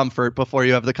discomfort before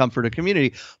you have the comfort of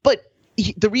community. But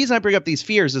the reason I bring up these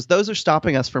fears is those are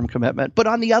stopping us from commitment. But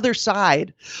on the other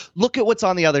side, look at what's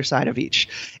on the other side of each.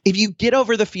 If you get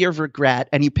over the fear of regret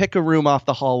and you pick a room off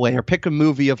the hallway or pick a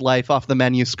movie of life off the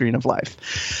menu screen of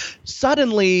life,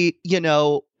 suddenly,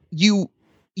 you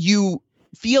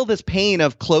feel this pain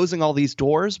of closing all these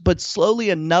doors, but slowly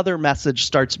another message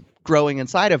starts growing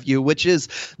inside of you, which is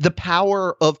the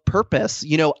power of purpose.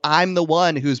 I'm the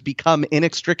one who's become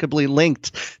inextricably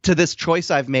linked to this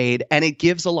choice I've made, and it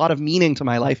gives a lot of meaning to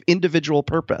my life, individual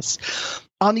purpose.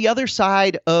 On the other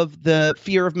side of the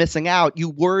fear of missing out, you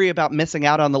worry about missing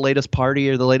out on the latest party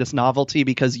or the latest novelty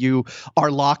because you are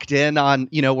locked in on,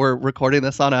 we're recording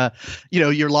this on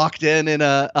you're locked in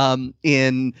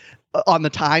on the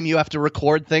time you have to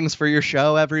record things for your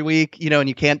show every week, and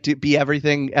you can't be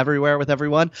everything everywhere with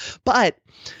everyone. But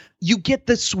you get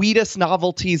the sweetest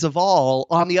novelties of all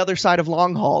on the other side of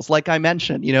long hauls. Like I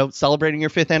mentioned, celebrating your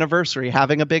 5th anniversary,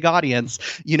 having a big audience,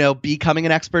 becoming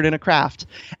an expert in a craft.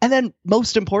 And then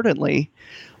most importantly,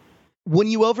 when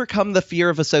you overcome the fear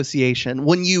of association,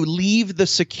 when you leave the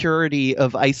security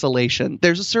of isolation,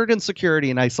 there's a certain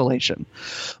security in isolation.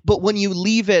 But when you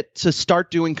leave it to start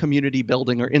doing community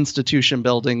building or institution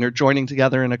building or joining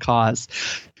together in a cause,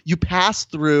 you pass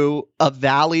through a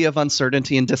valley of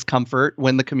uncertainty and discomfort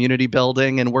when the community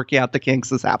building and working out the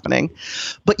kinks is happening.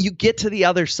 But you get to the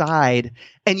other side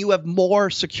and you have more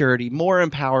security, more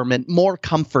empowerment, more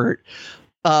comfort,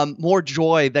 more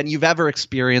joy than you've ever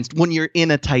experienced when you're in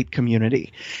a tight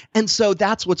community. And so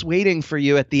that's what's waiting for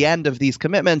you at the end of these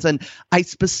commitments. And I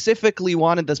specifically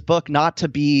wanted this book not to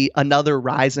be another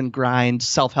rise and grind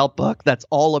self-help book that's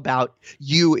all about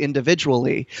you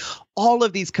individually. All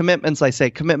of these commitments, I say,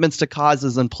 commitments to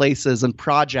causes and places and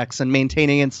projects and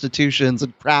maintaining institutions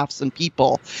and crafts and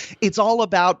people. It's all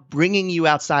about bringing you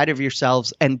outside of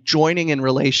yourselves and joining in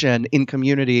relation in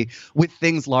community with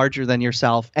things larger than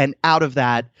yourself. And out of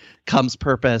that comes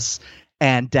purpose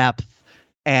and depth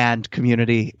and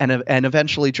community and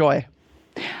eventually joy.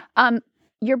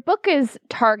 Your book is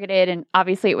targeted, and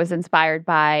obviously it was inspired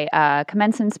by a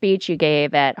commencement speech you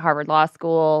gave at Harvard Law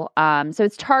School. So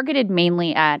it's targeted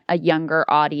mainly at a younger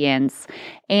audience.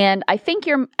 And I think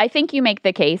you make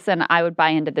the case, and I would buy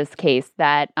into this case,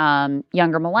 that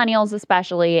younger millennials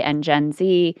especially and Gen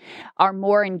Z are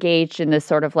more engaged in this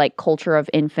sort of like culture of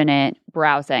infinite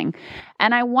browsing.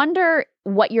 And I wonder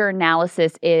what your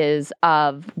analysis is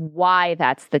of why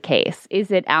that's the case. Is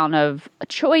it out of a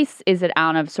choice? Is it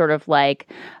out of sort of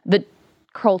like the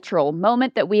cultural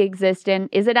moment that we exist in?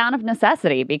 Is it out of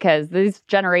necessity? Because these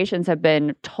generations have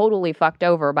been totally fucked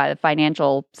over by the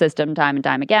financial system time and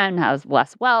time again, has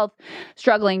less wealth,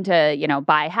 struggling to,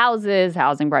 buy houses,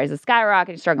 housing prices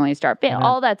skyrocketing, struggling to start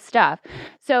all that stuff.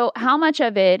 So how much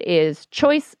of it is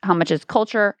choice? How much is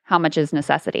culture? How much is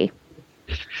necessity?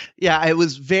 Yeah, I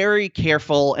was very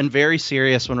careful and very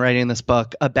serious when writing this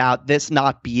book about this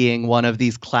not being one of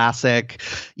these classic,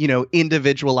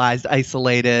 individualized,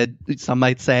 isolated, some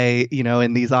might say,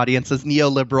 in these audiences,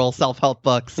 neoliberal self-help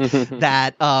books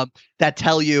that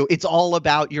tell you it's all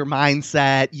about your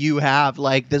mindset. You have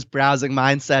like this browsing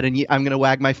mindset, and I'm going to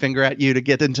wag my finger at you to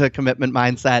get into a commitment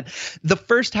mindset. The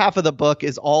first half of the book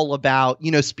is all about,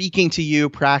 speaking to you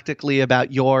practically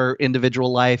about your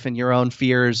individual life and your own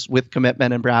fears with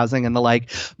commitment and browsing and the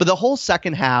like. But the whole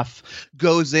second half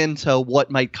goes into what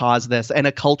might cause this and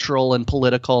a cultural and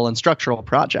political and structural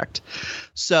project.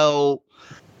 So,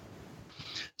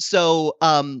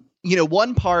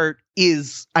 one part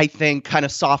is, I think, kind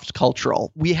of soft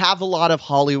cultural. We have a lot of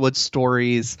Hollywood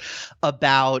stories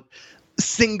about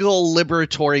single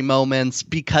liberatory moments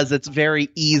because it's very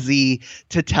easy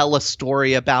to tell a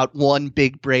story about one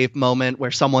big brave moment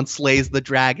where someone slays the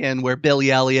dragon, where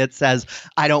Billy Elliot says,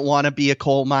 I don't want to be a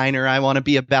coal miner, I want to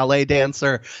be a ballet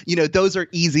dancer. Those are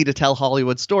easy to tell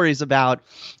Hollywood stories about.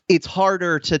 It's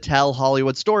harder to tell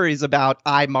Hollywood stories about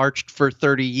I marched for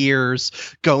 30 years,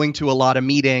 going to a lot of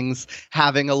meetings,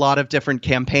 having a lot of different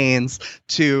campaigns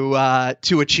to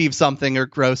achieve something or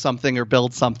grow something or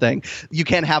build something. You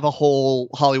can't have a whole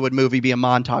Hollywood movie be a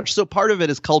montage. So part of it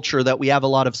is culture, that we have a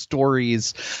lot of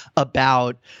stories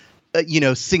about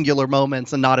singular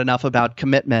moments and not enough about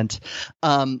commitment.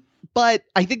 But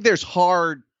I think there's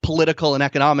hard political and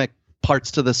economic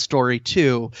parts to this story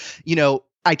too.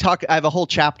 I have a whole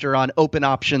chapter on open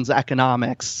options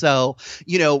economics. So,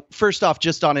 first off,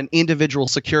 just on an individual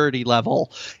security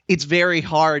level, it's very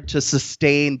hard to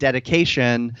sustain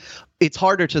dedication. It's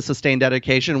harder to sustain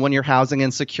dedication when you're housing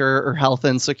insecure or health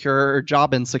insecure or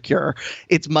job insecure.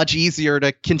 It's much easier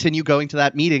to continue going to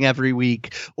that meeting every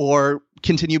week, or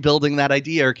continue building that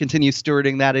idea, or continue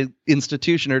stewarding that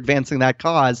institution or advancing that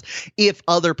cause, if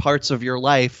other parts of your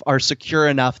life are secure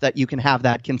enough that you can have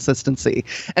that consistency.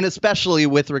 And especially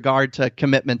with regard to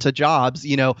commitment to jobs,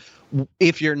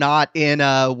 if you're not in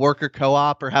a worker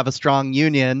co-op or have a strong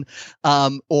union,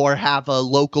 or have a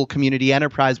local community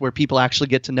enterprise where people actually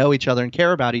get to know each other and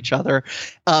care about each other,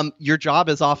 your job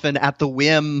is often at the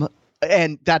whim,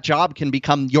 and that job can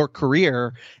become your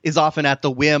career, is often at the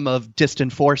whim of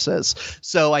distant forces.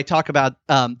 So I talk about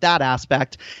that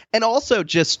aspect. And also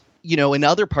just, in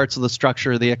other parts of the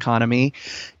structure of the economy,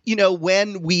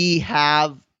 when we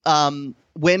have a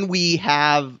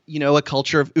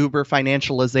culture of uber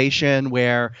financialization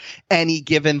where any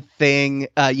given thing,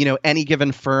 any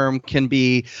given firm can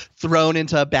be thrown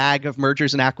into a bag of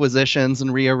mergers and acquisitions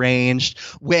and rearranged,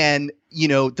 when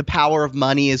the power of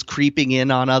money is creeping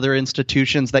in on other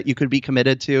institutions that you could be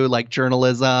committed to, like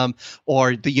journalism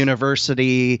or the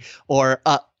university or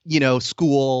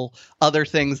school, other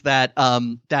things that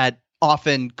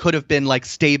often could have been like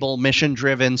stable,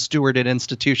 mission-driven, stewarded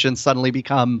institutions suddenly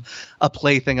become a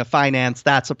plaything of finance.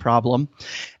 That's a problem.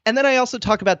 And then I also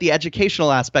talk about the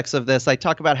educational aspects of this. I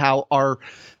talk about how our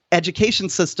education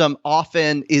system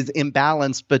often is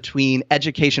imbalanced between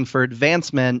education for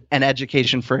advancement and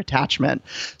education for attachment.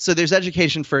 So there's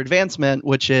education for advancement,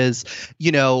 which is,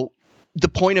 the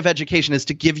point of education is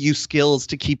to give you skills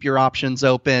to keep your options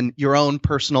open, your own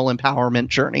personal empowerment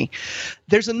journey.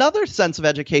 There's another sense of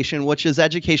education, which is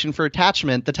education for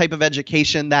attachment, the type of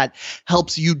education that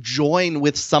helps you join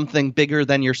with something bigger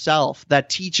than yourself, that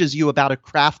teaches you about a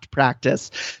craft practice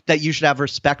that you should have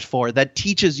respect for, that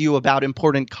teaches you about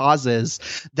important causes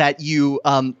that you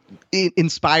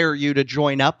inspire you to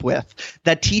join up with,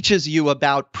 that teaches you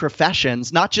about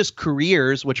professions, not just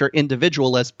careers, which are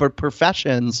individualist, but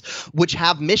professions which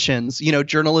have missions.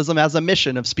 Journalism has a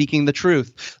mission of speaking the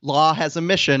truth. Law has a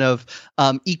mission of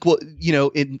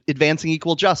in advancing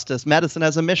equal justice. Medicine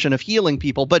has a mission of healing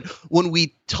people. But when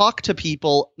we talk to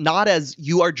people, not as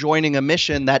you are joining a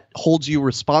mission that holds you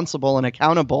responsible and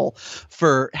accountable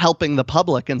for helping the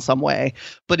public in some way,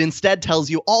 but instead tells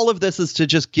you all of this is to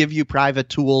just give you private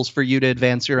tools for you to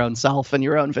advance your own self and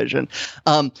your own vision.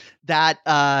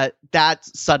 That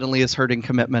suddenly is hurting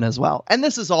commitment as well. And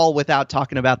this is all without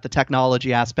talking about the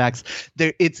technology aspects.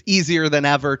 It's easier than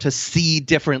ever to see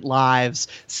different lives,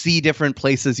 see different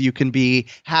places you can be,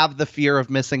 have the fear of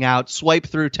missing out, swipe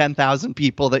through 10,000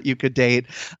 people that you could date.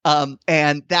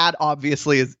 And that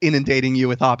obviously is inundating you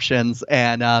with options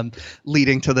and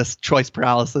leading to this choice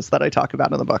paralysis that I talk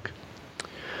about in the book.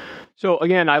 So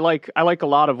again, I like a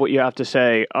lot of what you have to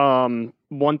say.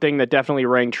 One thing that definitely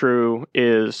rang true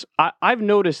is I've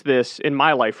noticed this in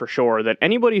my life for sure, that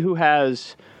anybody who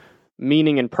has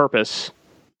meaning and purpose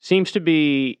seems to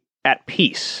be at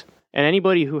peace. And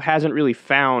anybody who hasn't really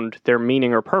found their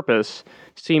meaning or purpose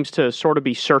seems to sort of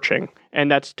be searching.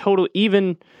 And that's totally,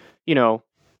 even,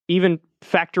 even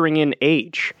factoring in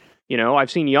age. You know,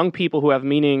 I've seen young people who have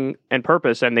meaning and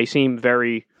purpose and they seem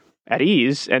very at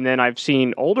ease. And then I've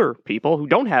seen older people who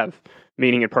don't have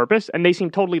meaning and purpose and they seem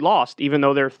totally lost, even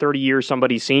though they're 30 years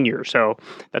somebody's senior. So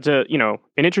that's an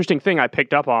interesting thing I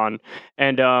picked up on.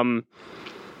 And,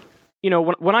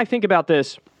 when I think about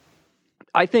this,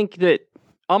 I think that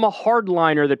I'm a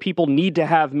hardliner that people need to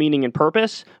have meaning and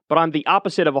purpose, but I'm the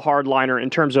opposite of a hardliner in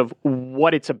terms of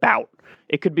what it's about.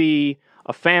 It could be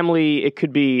a family, it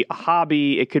could be a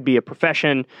hobby, it could be a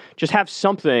profession. Just have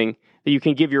something that you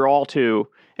can give your all to,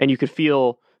 and you could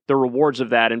feel the rewards of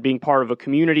that and being part of a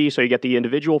community. So you get the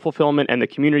individual fulfillment and the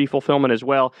community fulfillment as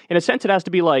well. In a sense, it has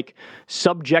to be like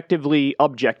subjectively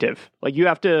objective. Like you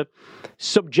have to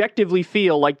subjectively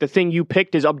feel like the thing you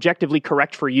picked is objectively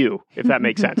correct for you, if that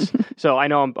makes sense. So I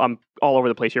know I'm all over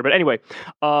the place here, but anyway,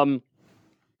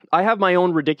 I have my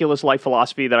own ridiculous life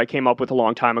philosophy that I came up with a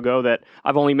long time ago that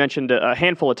I've only mentioned a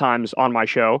handful of times on my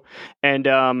show. And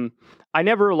I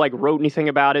never wrote anything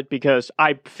about it because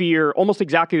I fear almost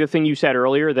exactly the thing you said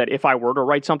earlier, that if I were to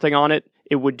write something on it,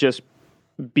 it would just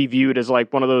be viewed as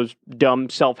one of those dumb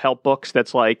self-help books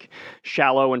that's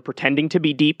shallow and pretending to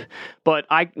be deep. But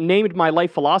I named my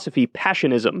life philosophy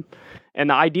Passionism. And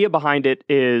the idea behind it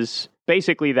is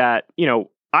basically that,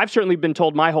 I've certainly been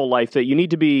told my whole life that you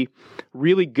need to be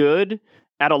really good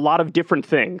at a lot of different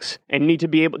things and you need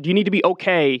to be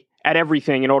okay at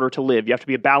everything in order to live. You have to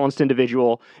be a balanced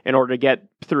individual in order to get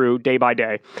through day by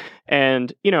day.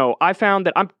 And, I found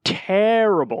that I'm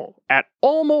terrible at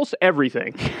almost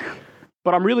everything,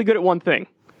 but I'm really good at one thing.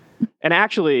 And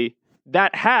actually,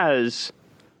 that has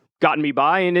gotten me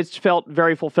by and it's felt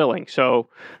very fulfilling. So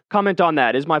comment on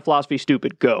that. Is my philosophy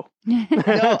stupid? Go.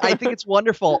 No, I think it's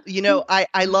wonderful.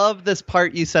 I love this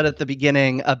part you said at the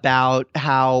beginning about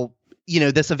how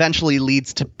this eventually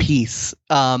leads to peace.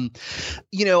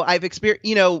 I've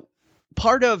experienced,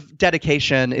 part of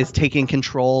dedication is taking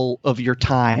control of your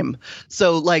time.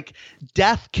 So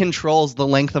death controls the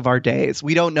length of our days.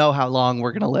 We don't know how long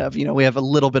we're going to live. We have a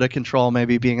little bit of control,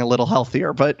 maybe being a little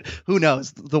healthier, but who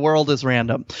knows? The world is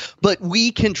random. But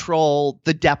we control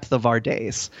the depth of our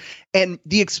days. And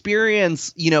the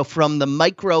experience, from the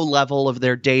micro level of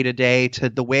their day-to-day to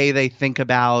the way they think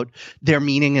about their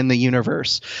meaning in the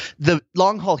universe, the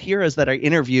long-haul heroes that I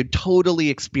interviewed totally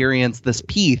experience this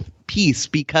peace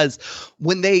because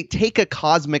when they take a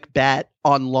cosmic bet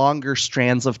on longer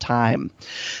strands of time,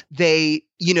 they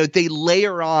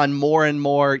layer on more and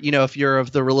more, if you're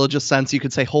of the religious sense, you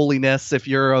could say holiness. If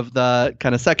you're of the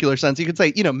kind of secular sense, you could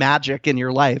say, magic in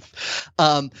your life.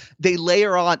 They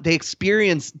layer on, they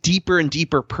experience deeper and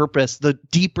deeper purpose. The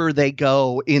deeper they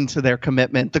go into their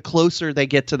commitment, the closer they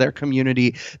get to their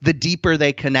community, the deeper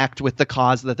they connect with the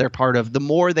cause that they're part of, the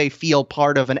more they feel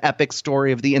part of an epic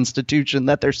story of the institution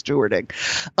that they're stewarding.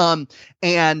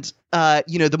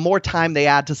 The more time they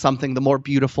add to something, the more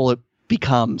beautiful it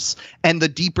becomes. And the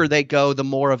deeper they go, the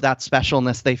more of that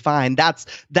specialness they find.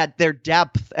 That their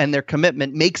depth and their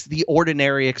commitment makes the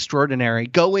ordinary extraordinary.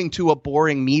 Going to a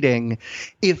boring meeting,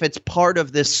 if it's part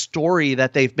of this story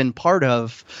that they've been part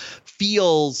of,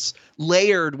 feels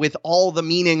layered with all the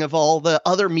meaning of all the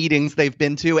other meetings they've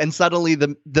been to, and suddenly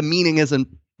the meaning isn't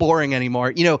boring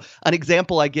anymore. An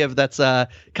example I give that's a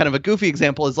kind of a goofy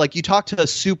example is you talk to a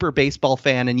super baseball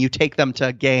fan and you take them to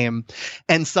a game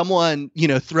and someone,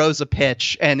 throws a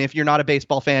pitch. And if you're not a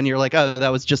baseball fan, you're like, oh, that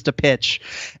was just a pitch.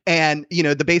 And,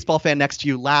 the baseball fan next to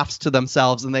you laughs to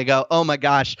themselves and they go, oh my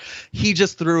gosh, he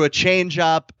just threw a change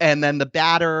up. And then the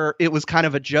batter, it was kind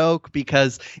of a joke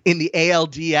because in the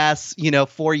ALDS,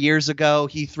 4 years ago,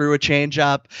 he threw a change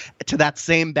up to that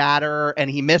same batter and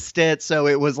he missed it. So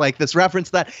it was this reference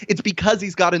that it's because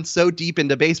he's gotten so deep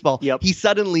into baseball. Yep. He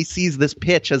suddenly sees this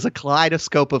pitch as a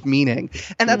kaleidoscope of meaning.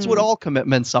 And that's what all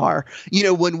commitments are.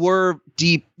 When we're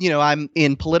deep, I'm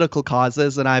in political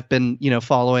causes and I've been,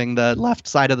 following the left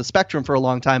side of the spectrum for a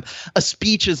long time. A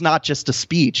speech is not just a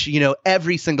speech.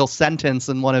 Every single sentence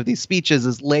in one of these speeches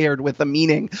is layered with a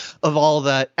meaning of all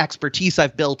the expertise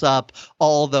I've built up,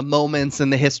 all the moments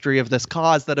in the history of this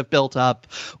cause that have built up.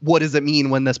 What does it mean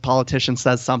when this politician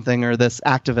says something or this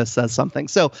activist says something?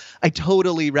 So I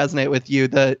totally resonate with you.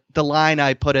 The line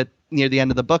I put at near the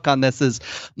end of the book on this is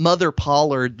Mother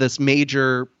Pollard, this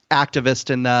major activist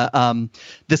in the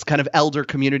this kind of elder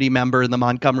community member in the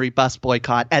Montgomery bus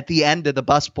boycott. At the end of the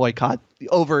bus boycott,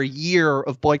 over a year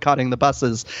of boycotting the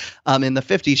buses in the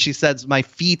 50s, she says, my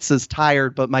feet is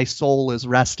tired, but my soul is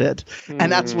rested.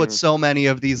 And that's what so many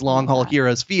of these long haul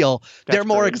heroes feel. They're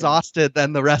more exhausted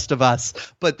than the rest of us,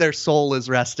 but their soul is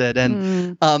rested.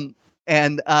 And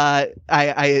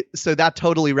I so that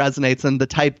totally resonates. And the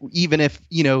type, even if,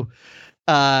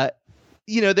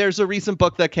 there's a recent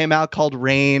book that came out called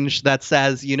Range that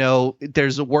says,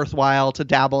 there's a worthwhile to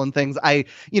dabble in things.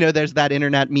 There's that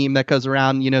internet meme that goes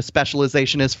around,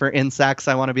 specialization is for insects.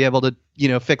 I want to be able to,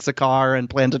 fix a car and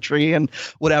plant a tree and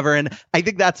whatever. And I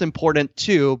think that's important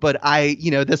too. But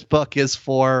this book is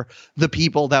for the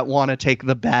people that want to take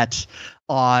the bet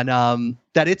on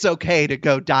that it's okay to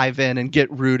go dive in and get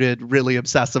rooted really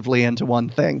obsessively into one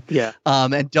thing. Yeah.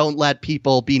 And don't let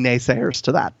people be naysayers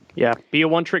to that. Yeah. Be a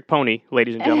one-trick pony,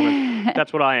 ladies and gentlemen.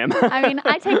 That's what I am. I mean,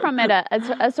 I take from it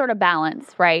a sort of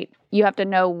balance, right? You have to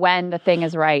know when the thing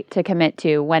is right to commit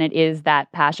to, when it is that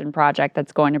passion project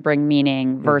that's going to bring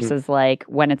meaning versus like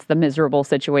when it's the miserable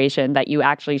situation that you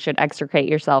actually should extricate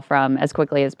yourself from as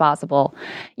quickly as possible.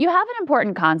 You have an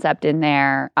important concept in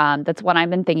there that's one I've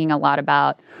been thinking a lot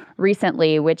about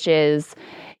recently, which is,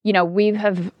 we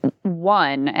have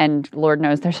won, and Lord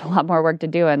knows there's a lot more work to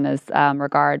do in this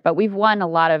regard, but we've won a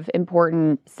lot of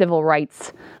important civil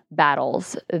rights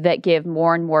battles that give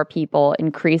more and more people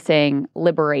increasing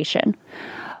liberation.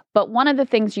 But one of the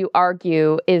things you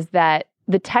argue is that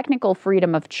the technical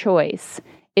freedom of choice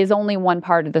is only one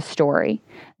part of the story.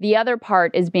 The other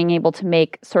part is being able to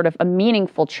make sort of a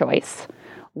meaningful choice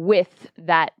with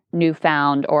that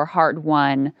newfound or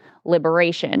hard-won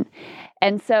liberation.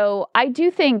 And so I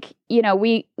do think,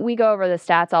 we go over the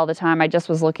stats all the time. I just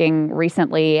was looking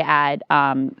recently at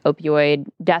opioid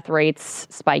death rates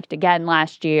spiked again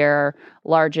last year,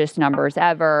 largest numbers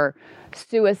ever.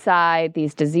 Suicide,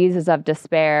 these diseases of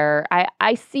despair.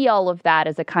 I see all of that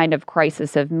as a kind of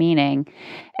crisis of meaning.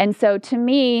 And so to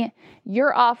me,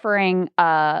 you're offering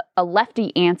a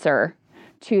lefty answer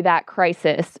to that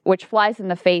crisis, which flies in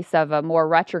the face of a more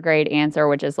retrograde answer,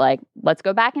 which is like, let's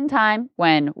go back in time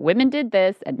when women did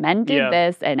this and men did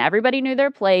this and everybody knew their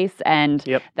place and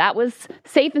that was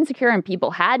safe and secure and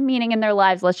people had meaning in their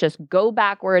lives. Let's just go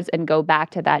backwards and go back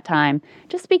to that time.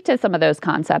 Just speak to some of those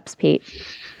concepts, Pete.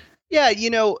 Yeah,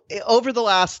 over the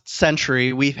last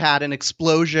century, we've had an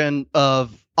explosion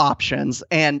of options,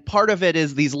 and part of it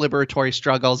is these liberatory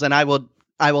struggles, and I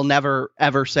will never,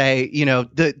 ever say,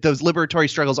 those liberatory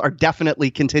struggles are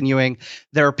definitely continuing.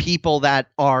 There are people that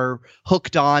are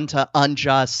hooked on to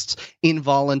unjust,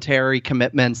 involuntary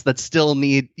commitments that still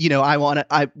need,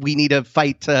 we need to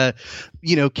fight to,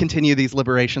 continue these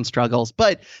liberation struggles.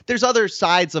 But there's other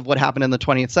sides of what happened in the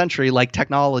 20th century, like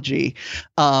technology,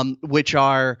 which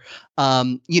are,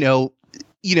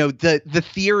 the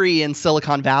theory in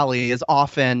Silicon Valley is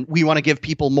often we want to give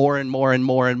people more and more and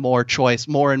more and more choice,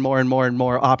 more and more and more and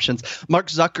more options. Mark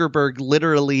Zuckerberg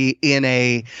literally in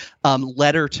a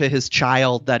letter to his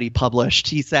child that he published,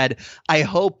 he said, I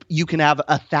hope you can have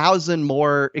 1,000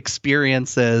 more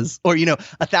experiences or,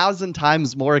 1,000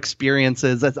 times more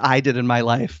experiences as I did in my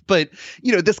life. But,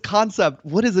 this concept,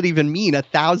 what does it even mean?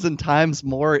 1,000 times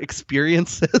more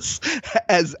experiences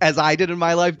as I did in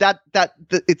my life? That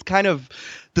it's kind of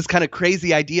this kind of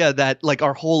crazy idea that like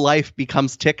our whole life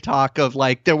becomes TikTok of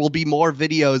like there will be more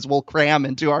videos we'll cram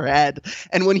into our head.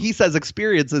 And when he says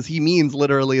experiences, he means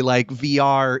literally like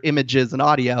VR images and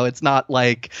audio. It's not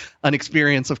like an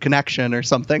experience of connection or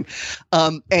something.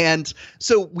 And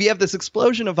so we have this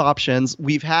explosion of options.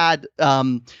 We've had,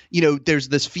 there's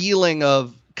this feeling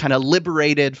of kind of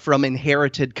liberated from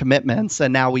inherited commitments.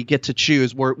 And now we get to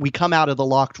choose. We come out of the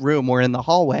locked room. We're in the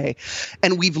hallway.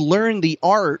 And we've learned the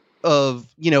art of,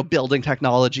 building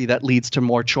technology that leads to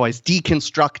more choice,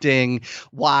 deconstructing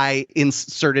why in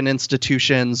certain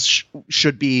institutions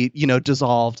should be,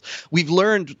 dissolved. We've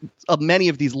learned many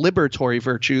of these liberatory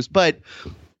virtues, but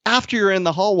after you're in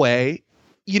the hallway,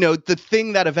 the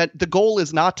thing the goal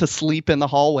is not to sleep in the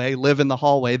hallway, live in the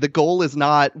hallway. The goal is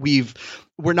not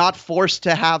we're not forced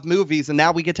to have movies and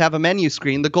now we get to have a menu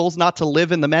screen. The goal is not to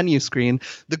live in the menu screen.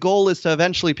 The goal is to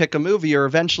eventually pick a movie or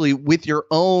eventually with your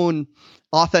own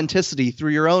authenticity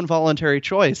through your own voluntary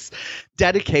choice,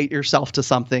 dedicate yourself to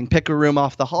something, pick a room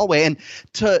off the hallway. And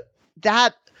to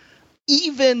that,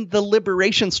 even the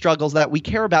liberation struggles that we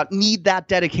care about need that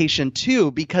dedication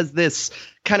too, because this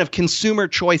kind of consumer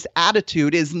choice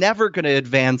attitude is never going to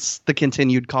advance the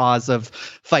continued cause of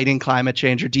fighting climate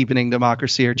change or deepening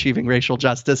democracy or achieving racial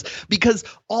justice, because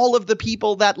all of the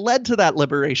people that led to that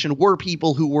liberation were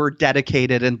people who were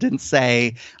dedicated and didn't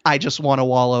say, I just want to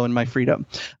wallow in my freedom.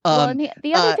 And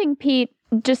the other thing, Pete,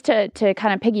 just to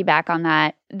kind of piggyback on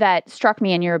that struck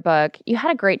me in your book, you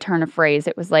had a great turn of phrase.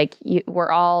 It was like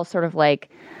we're all sort of like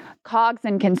cogs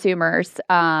and consumers,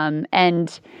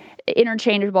 and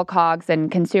interchangeable cogs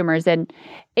and consumers. And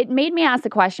it made me ask the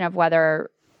question of whether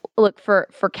look, for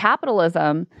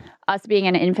capitalism, us being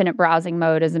in infinite browsing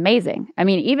mode is amazing. I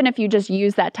mean, even if you just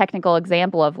use that technical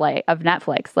example of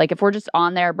Netflix, like if we're just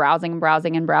on there browsing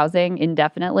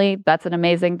indefinitely, that's an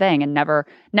amazing thing, and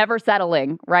never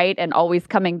settling, right? And always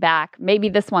coming back. Maybe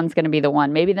this one's going to be the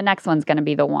one. Maybe the next one's going to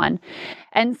be the one.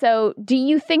 And so do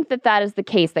you think that is the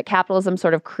case, that capitalism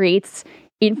sort of creates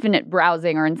infinite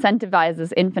browsing or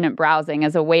incentivizes infinite browsing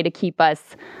as a way to keep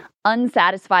us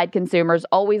unsatisfied consumers,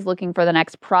 always looking for the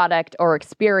next product or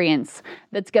experience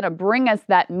that's going to bring us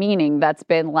that meaning that's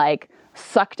been like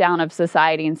sucked down of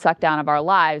society and sucked down of our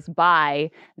lives by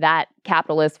that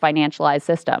capitalist financialized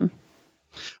system?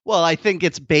 Well, I think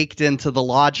it's baked into the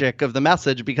logic of the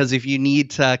message, because if you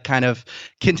need to kind of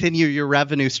continue your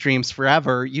revenue streams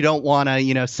forever, you don't want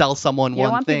to, sell someone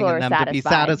one thing and them to be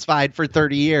satisfied for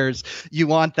 30 years. You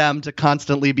want them to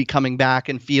constantly be coming back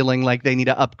and feeling like they need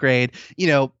to upgrade.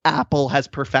 Apple has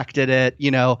perfected it.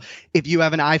 If you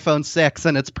have an iPhone 6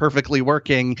 and it's perfectly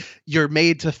working, you're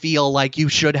made to feel like you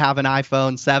should have an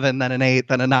iPhone 7, then an 8,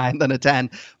 then a 9, then a 10.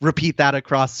 Repeat that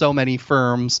across so many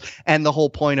firms. And the whole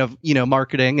point of,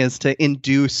 marketing is to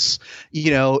induce,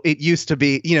 it used to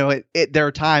be, there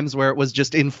are times where it was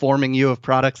just informing you of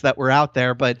products that were out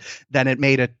there, but then it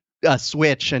made a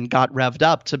switch and got revved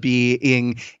up to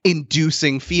being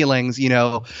inducing feelings.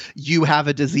 You have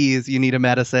a disease, you need a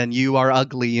medicine. You are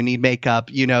ugly, you need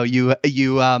makeup.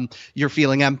 You're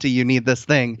feeling empty, you need this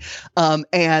thing.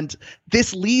 And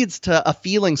this leads to a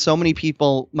feeling so many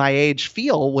people my age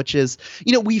feel, which is,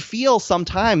 we feel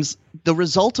sometimes the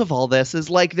result of all this is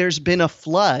like there's been a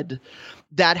flood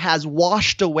that has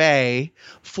washed away,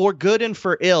 for good and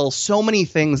for ill, so many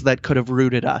things that could have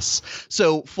rooted us.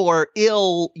 So for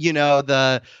ill,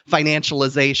 the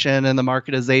financialization and the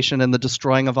marketization and the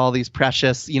destroying of all these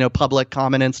precious, public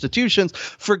common institutions.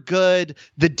 For good,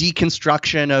 the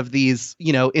deconstruction of these,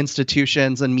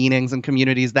 institutions and meanings and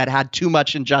communities that had too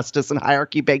much injustice and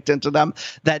hierarchy baked into them,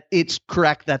 that it's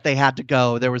correct that they had to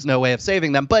go. There was no way of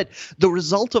saving them. But the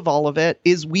result of all of it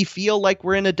is we feel like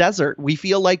we're in a desert. We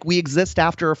feel like we exist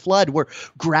after a flood. We're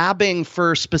grabbing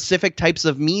for specific types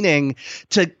of meaning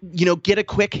to, get a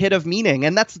quick hit of meaning.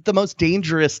 And that's the most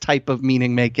dangerous type of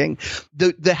meaning making.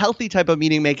 The healthy type of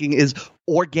meaning making is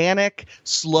organic,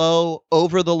 slow,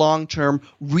 over the long term,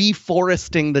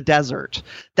 reforesting the desert.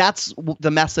 That's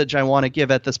the message I want to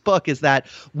give at this book, is that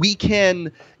we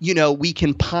can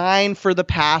pine for the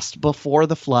past before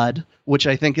the flood, which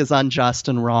I think is unjust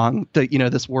and wrong.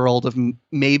 This world of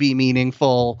maybe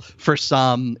meaningful, for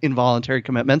some, involuntary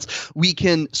commitments. We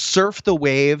can surf the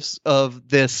waves of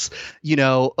this,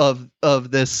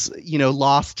 of this,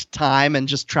 lost time and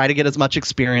just try to get as much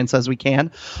experience as we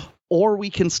can. Or we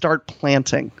can start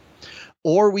planting,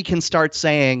 or we can start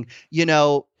saying,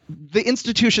 the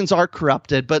institutions are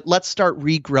corrupted, but let's start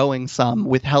regrowing some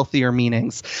with healthier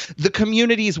meanings. The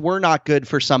communities were not good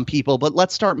for some people, but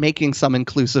let's start making some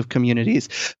inclusive communities.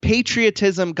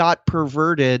 Patriotism got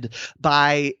perverted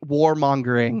by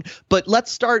warmongering, but let's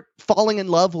start falling in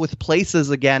love with places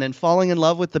again and falling in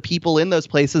love with the people in those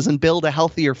places and build a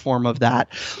healthier form of that.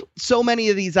 So many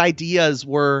of these ideas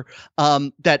were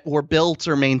that were built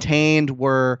or maintained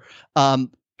were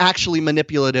actually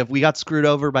manipulative. We got screwed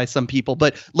over by some people,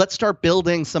 but let's start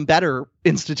building some better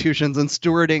institutions and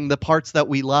stewarding the parts that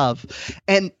we love.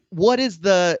 And what is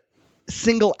the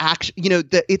single action?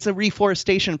 It's a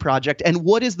reforestation project. And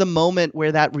what is the moment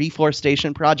where that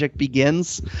reforestation project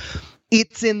begins?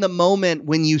 It's in the moment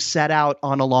when you set out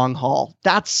on a long haul.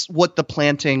 That's what the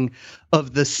planting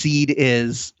of the seed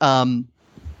is.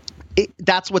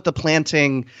 That's what the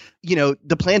planting,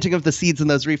 the planting of the seeds in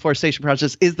those reforestation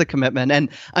projects is the commitment. And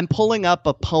I'm pulling up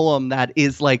a poem that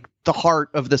is like the heart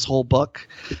of this whole book,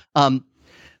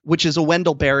 which is a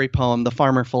Wendell Berry poem, The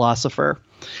Farmer Philosopher.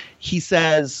 He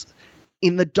says,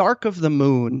 "In the dark of the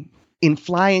moon, in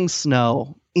flying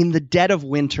snow, in the dead of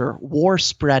winter, war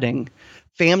spreading,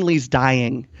 families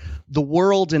dying, the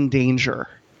world in danger,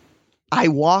 I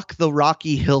walk the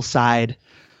rocky hillside,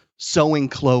 sowing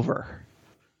clover."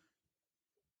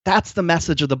 That's the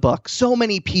message of the book. So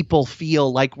many people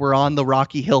feel like we're on the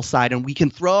rocky hillside and we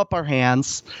can throw up our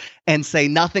hands and say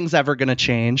nothing's ever going to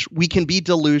change. We can be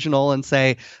delusional and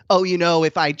say, oh,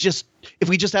 if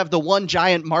we just have the one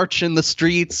giant march in the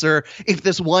streets, or if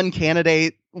this one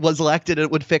candidate was elected,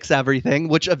 it would fix everything,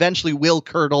 which eventually will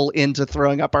curdle into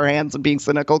throwing up our hands and being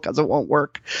cynical because it won't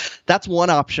work. That's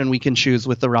one option we can choose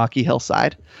with the rocky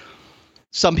hillside.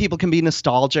 Some people can be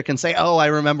nostalgic and say, oh, I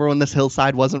remember when this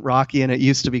hillside wasn't rocky and it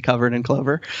used to be covered in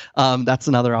clover. That's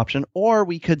another option. Or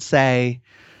we could say,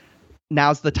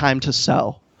 now's the time to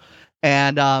sow.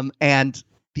 And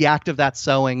the act of that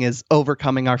sowing is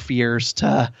overcoming our fears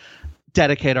to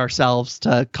dedicate ourselves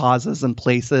to causes and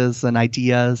places and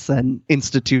ideas and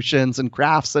institutions and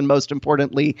crafts and, most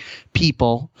importantly,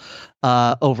 people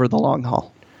over the long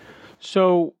haul.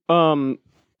 So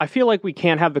I feel like we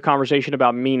can't have the conversation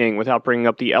about meaning without bringing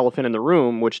up the elephant in the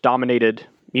room, which dominated,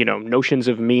 notions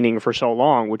of meaning for so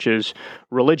long, which is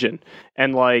religion.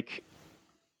 And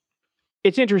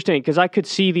it's interesting because I could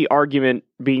see the argument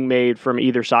being made from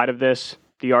either side of this.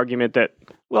 The argument that,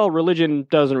 well, religion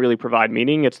doesn't really provide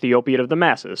meaning. It's the opiate of the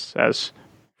masses, as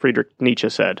Friedrich Nietzsche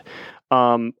said.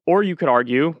 Or you could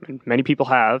argue, and many people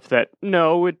have, that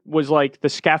no, it was like the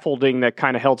scaffolding that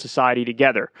kind of held society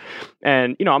together.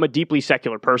 And, I'm a deeply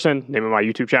secular person. Name of my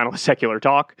YouTube channel is Secular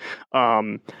Talk.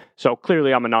 So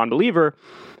clearly I'm a non-believer.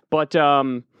 But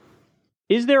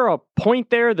is there a point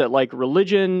there that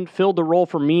religion filled the role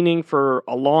for meaning for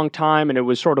a long time and it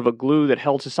was sort of a glue that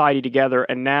held society together,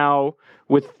 and now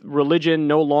with religion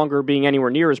no longer being anywhere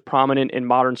near as prominent in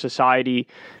modern society,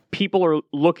 people are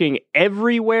looking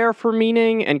everywhere for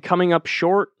meaning and coming up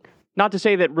short? Not to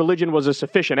say that religion was a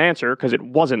sufficient answer, because it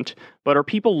wasn't, but are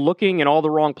people looking in all the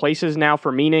wrong places now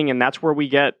for meaning, and that's where we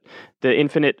get the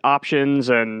infinite options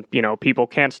and, people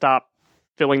can't stop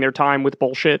filling their time with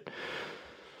bullshit?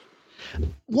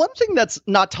 One thing that's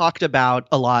not talked about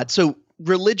a lot, so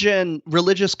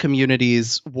religious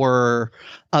communities were,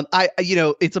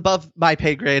 it's above my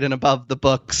pay grade and above the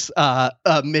book's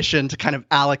mission to kind of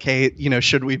allocate,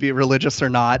 should we be religious or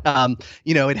not?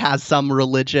 It has some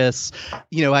religious,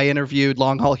 I interviewed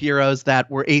long haul heroes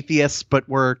that were atheists, but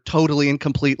were totally and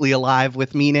completely alive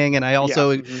with meaning. And I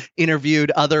also interviewed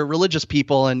other religious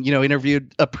people and,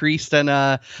 interviewed a priest and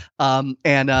a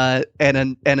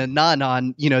nun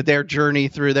on, their journey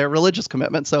through their religious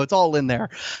commitment. So it's all in there.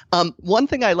 One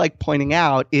thing I like pointing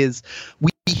out is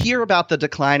we hear about the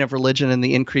decline of religion and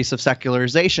the increase of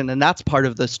secularization, and that's part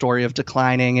of the story of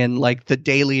declining and the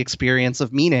daily experience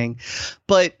of meaning.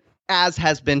 But as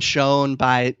has been shown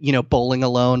by, Bowling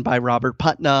Alone by Robert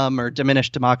Putnam or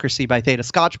Diminished Democracy by Theda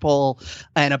Skocpol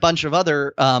and a bunch of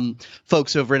other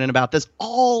folks who have written about this,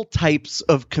 all types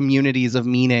of communities of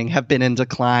meaning have been in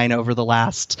decline over the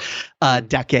last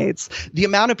decades. The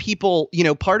amount of people,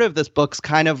 part of this book's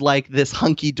kind of like this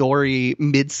hunky-dory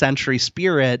mid-century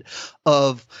spirit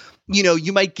of,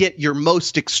 you might get your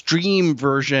most extreme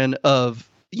version of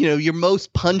your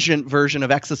most pungent version of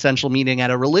existential meaning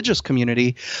at a religious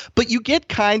community, but you get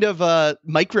kind of a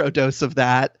microdose of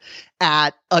that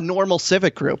at a normal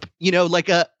civic group, like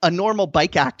a normal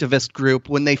bike activist group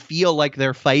when they feel like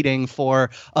they're fighting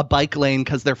for a bike lane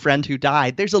because their friend who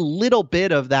died. There's a little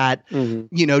bit of that,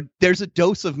 there's a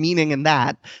dose of meaning in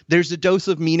that. There's a dose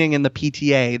of meaning in the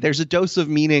PTA. There's a dose of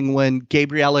meaning when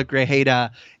Gabriela Grajeda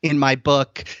in my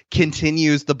book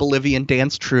continues the Bolivian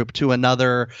dance troupe to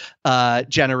another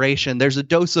generation. There's a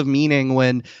dose of meaning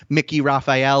when Mickey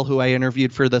Raphael, who I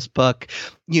interviewed for this book,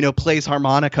 plays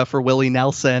harmonica for Willie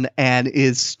Nelson and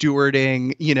is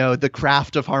stewarding, the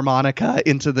craft of harmonica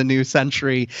into the new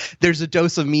century. There's a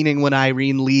dose of meaning when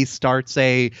Irene Lee starts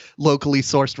a locally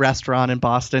sourced restaurant in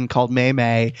Boston called May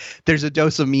May. There's a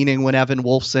dose of meaning when Evan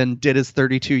Wolfson did his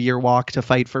 32-year walk to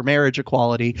fight for marriage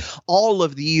equality. All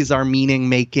of these are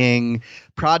meaning-making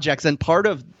projects, and part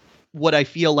of what I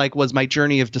feel like was my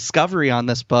journey of discovery on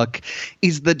this book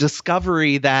is the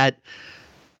discovery that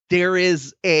there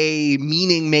is a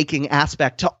meaning-making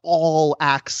aspect to all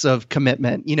acts of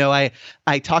commitment.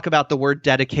 I talk about the word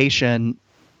dedication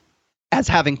as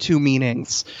having two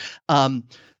meanings.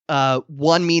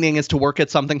 One meaning is to work at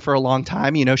something for a long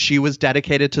time. She was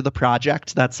dedicated to the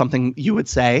project. That's something you would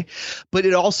say. But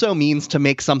it also means to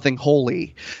make something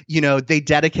holy. They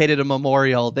dedicated a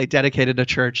memorial. They dedicated a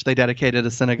church. They dedicated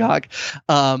a synagogue.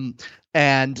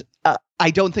 And I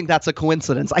don't think that's a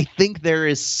coincidence. I think there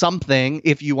is something,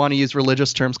 if you want to use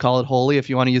religious terms, call it holy.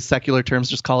 If you want to use secular terms,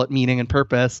 just call it meaning and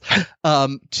purpose,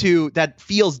 to that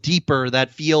feels deeper, that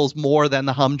feels more than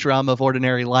the humdrum of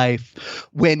ordinary life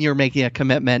when you're making a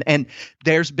commitment. And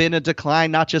there's been a decline,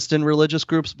 not just in religious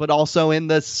groups, but also in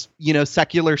this,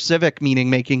 secular civic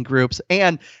meaning-making groups.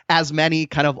 And as many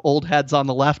kind of old heads on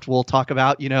the left will talk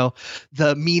about,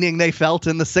 the meaning they felt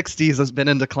in the 60s has been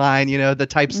in decline, the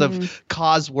types of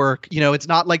cause work, it's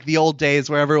not like the old days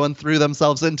where everyone threw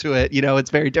themselves into it. It's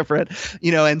very different.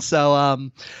 And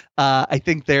so I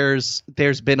think there's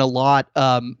been a lot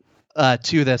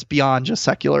to this beyond just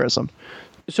secularism.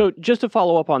 So just to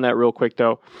follow up on that real quick,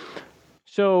 though.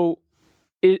 So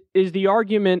is the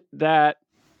argument that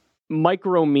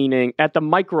micro meaning at the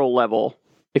micro level,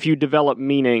 if you develop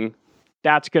meaning,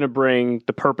 that's going to bring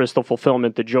the purpose, the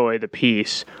fulfillment, the joy, the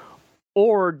peace?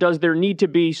 Or does there need to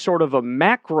be sort of a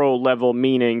macro level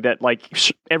meaning that like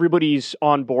everybody's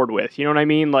on board with? You know what I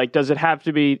mean? Like, does it have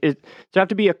to be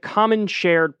a common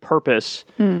shared purpose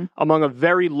among a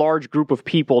very large group of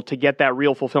people to get that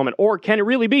real fulfillment? Or can it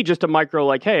really be just a micro,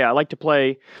 like, hey, I like to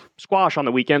play squash on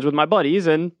the weekends with my buddies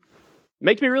and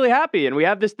makes me really happy, and we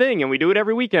have this thing and we do it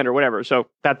every weekend or whatever. So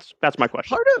that's my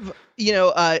question. Part of,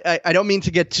 I don't mean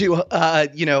to get too,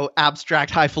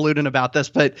 abstract, highfalutin about this,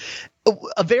 but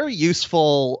a very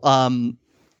useful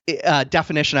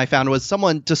definition I found was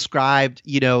someone described,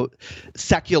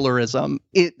 secularism,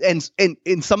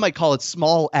 and some might call it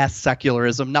small s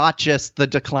secularism, not just the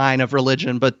decline of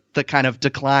religion, but the kind of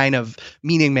decline of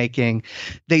meaning making.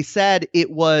 They said it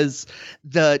was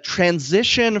the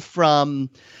transition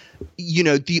from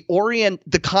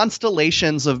the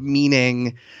constellations of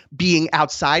meaning being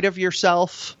outside of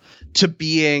yourself to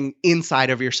being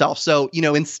inside of yourself. So,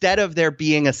 instead of there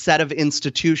being a set of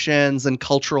institutions and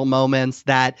cultural moments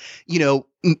that,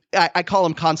 I call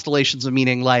them constellations of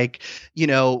meaning, like,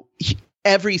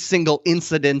 every single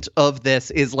incident of this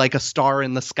is like a star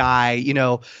in the sky.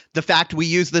 The fact we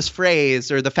use this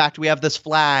phrase, or the fact we have this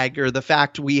flag, or the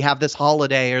fact we have this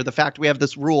holiday, or the fact we have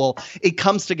this rule, it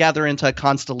comes together into a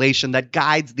constellation that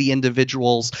guides the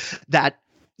individuals that,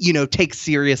 take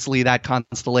seriously that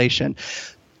constellation.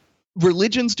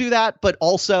 Religions do that, but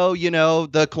also,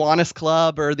 the Kiwanis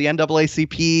Club or the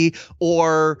NAACP,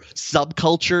 or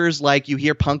subcultures, like you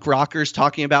hear punk rockers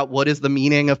talking about what is the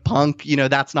meaning of punk,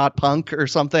 that's not punk or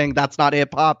something, that's not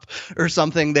hip hop or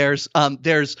something. There's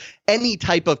any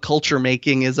type of culture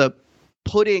making is a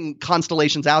putting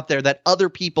constellations out there that other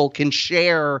people can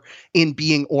share in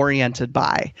being oriented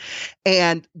by.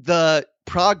 And the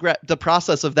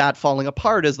process of that falling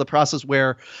apart is the process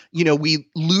where, we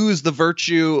lose the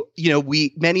virtue,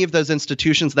 many of those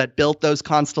institutions that built those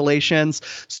constellations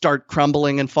start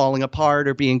crumbling and falling apart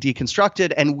or being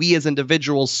deconstructed. And we as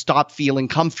individuals stop feeling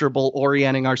comfortable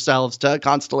orienting ourselves to a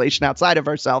constellation outside of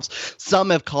ourselves. Some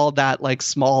have called that like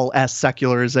small s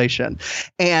secularization.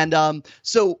 And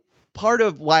so part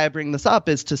of why I bring this up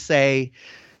is to say,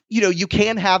 you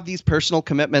can have these personal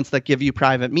commitments that give you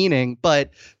private meaning,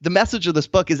 but the message of this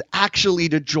book is actually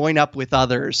to join up with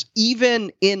others,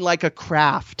 even in like a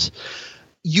craft.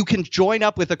 You can join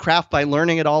up with a craft by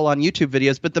learning it all on YouTube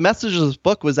videos, but the message of this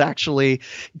book was actually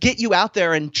get you out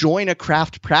there and join a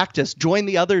craft practice, join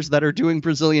the others that are doing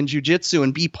Brazilian Jiu-Jitsu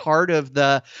and be part of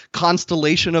the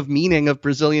constellation of meaning of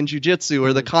Brazilian Jiu-Jitsu,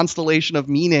 or the constellation of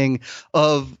meaning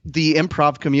of the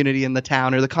improv community in the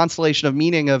town, or the constellation of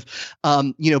meaning of,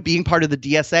 being part of the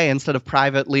DSA instead of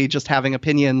privately just having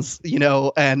opinions,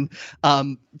 and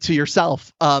to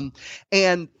yourself.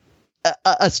 And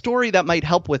a story that might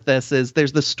help with this is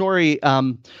there's the story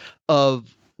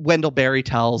of Wendell Berry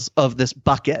tells of this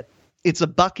bucket. It's a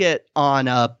bucket on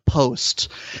a post,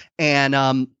 and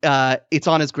it's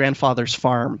on his grandfather's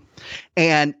farm.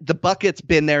 And the bucket's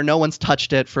been there. No one's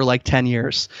touched it for like 10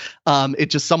 years.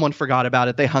 Someone forgot about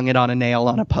it. They hung it on a nail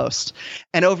on a post.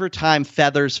 And over time,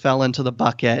 feathers fell into the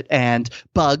bucket, and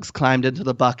bugs climbed into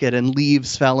the bucket, and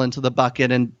leaves fell into the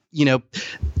bucket, and,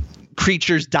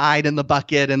 creatures died in the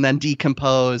bucket and then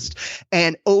decomposed.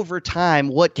 And over time,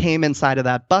 what came inside of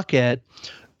that bucket,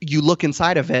 you look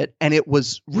inside of it, and it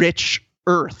was rich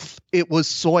earth. It was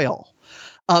soil.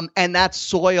 And that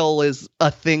soil is a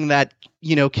thing that,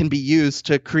 can be used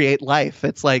to create life.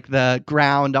 It's like the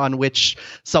ground on which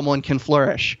someone can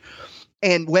flourish.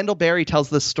 And Wendell Berry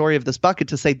tells this story of this bucket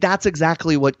to say that's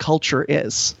exactly what culture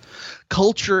is.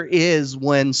 Culture is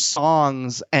when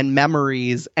songs and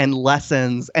memories and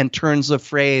lessons and turns of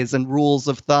phrase and rules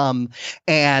of thumb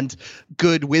and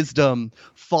good wisdom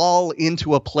fall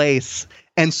into a place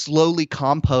and slowly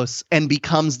composts and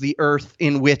becomes the earth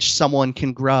in which someone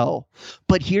can grow.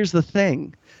 But here's the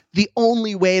thing. The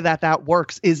only way that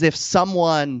works is if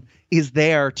someone is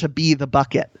there to be the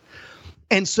bucket.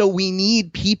 And so we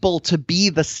need people to be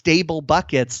the stable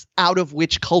buckets out of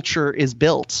which culture is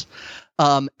built,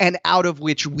 and out of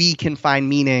which we can find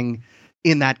meaning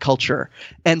in that culture.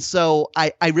 And so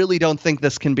I really don't think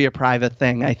this can be a private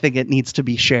thing. I think it needs to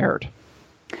be shared.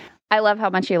 I love how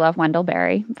much you love Wendell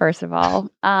Berry, first of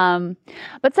all.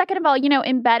 But second of all,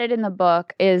 embedded in the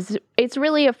book it's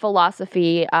really a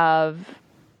philosophy of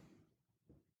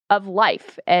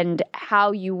life and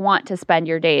how you want to spend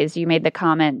your days. You made the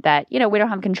comment that, we don't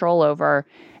have control over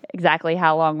exactly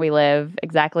how long we live,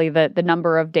 exactly the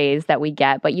number of days that we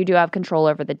get, but you do have control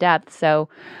over the depth. So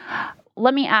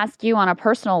let me ask you on a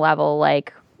personal level,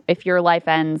 like if your life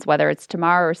ends, whether it's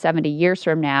tomorrow or 70 years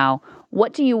from now,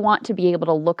 what do you want to be able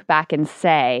to look back and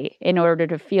say in order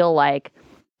to feel like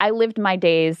I lived my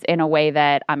days in a way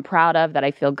that I'm proud of, that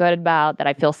I feel good about, that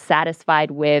I feel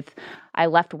satisfied with. I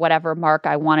left whatever mark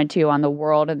I wanted to on the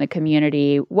world and the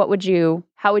community. How would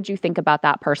you think about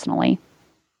that personally?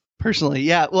 Personally,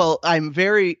 yeah. Well, I'm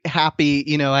very happy.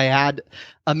 I had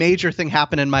a major thing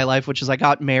happen in my life, which is I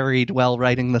got married while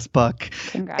writing this book.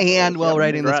 And while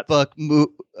writing this book,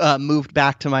 moved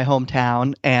back to my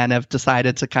hometown and have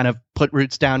decided to kind of put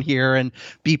roots down here and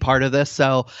be part of this.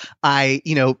 So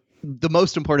the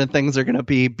most important things are going to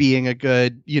be being a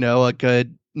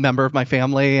good member of my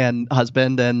family and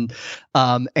husband and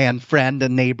friend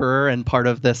and neighbor and part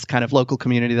of this kind of local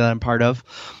community that I'm part of.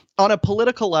 On a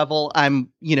political level,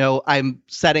 I'm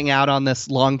setting out on this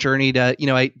long journey to,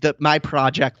 my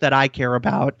project that I care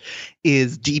about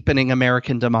is deepening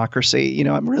American democracy.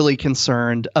 I'm really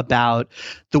concerned about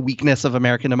the weakness of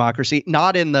American democracy,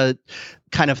 not in the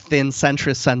kind of thin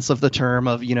centrist sense of the term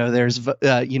of,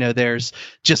 there's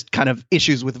just kind of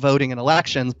issues with voting and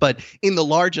elections, but in the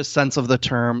largest sense of the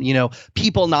term,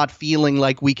 people not feeling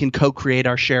like we can co-create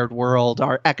our shared world,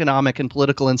 our economic and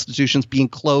political institutions being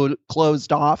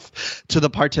closed off to the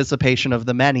participation of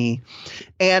the many.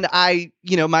 And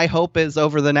my hope is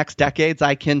over the next decades,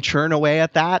 I can churn away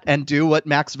at that and do what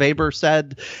Max Weber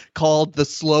called the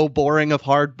slow boring of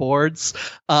hard boards,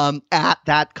 at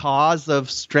that cause of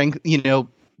strength,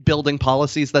 building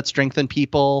policies that strengthen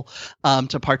people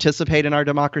to participate in our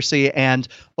democracy and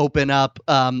open up,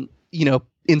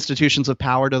 institutions of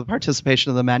power to the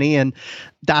participation of the many. And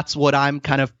that's what I'm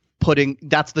kind of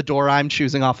that's the door I'm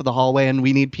choosing off of the hallway. And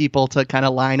we need people to kind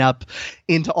of line up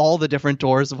into all the different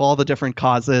doors of all the different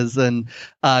causes and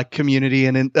community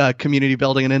and community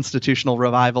building and institutional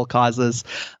revival causes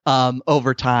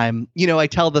over time. I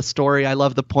tell the story. I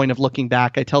love the point of looking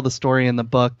back. I tell the story in the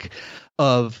book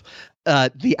of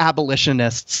the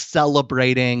abolitionists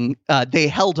celebrating. They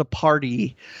held a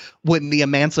party when the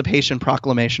Emancipation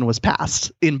Proclamation was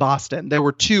passed in Boston. There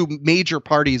were two major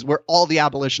parties where all the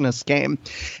abolitionists came.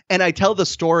 And I tell the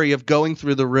story of going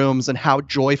through the rooms and how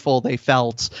joyful they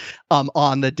felt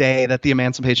on the day that the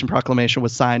Emancipation Proclamation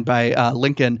was signed by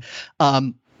Lincoln.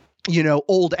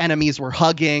 Old enemies were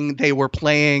hugging. They were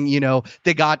playing,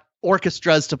 they got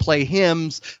orchestras to play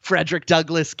hymns. Frederick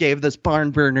Douglass gave this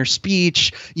barn burner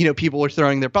speech. People were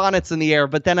throwing their bonnets in the air.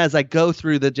 But then as I go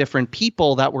through the different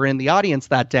people that were in the audience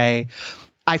that day,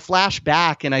 I flash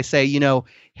back and I say,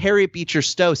 Harriet Beecher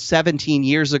Stowe 17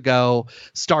 years ago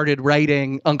started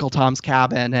writing Uncle Tom's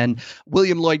Cabin, and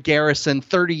William Lloyd Garrison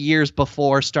 30 years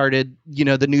before started,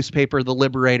 the newspaper The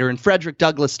Liberator, and Frederick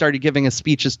Douglass started giving his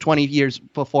speeches 20 years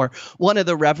before. One of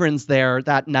the reverends there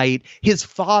that night, his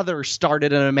father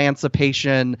started an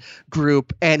emancipation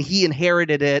group, and he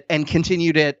inherited it and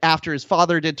continued it after his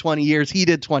father did 20 years, he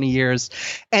did 20 years,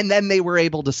 and then they were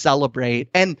able to celebrate.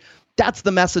 And that's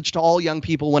the message to all young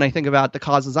people when I think about the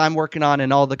causes I'm working on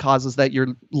and all the causes that your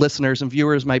listeners and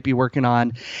viewers might be working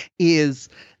on, is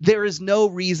there is no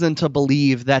reason to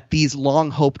believe that these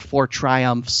long hoped for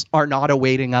triumphs are not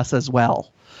awaiting us as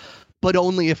well, but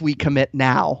only if we commit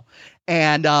now.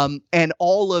 And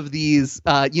all of these,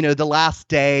 the last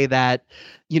day that,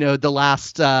 the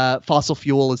last fossil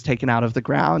fuel is taken out of the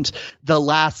ground, the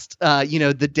last,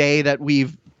 the day that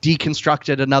we've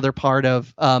deconstructed another part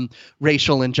of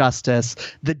racial injustice,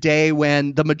 the day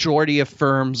when the majority of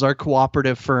firms are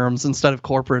cooperative firms instead of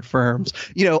corporate firms,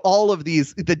 all of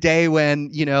these, the day when,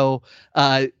 the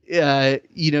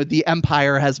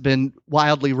empire has been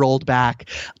wildly rolled back,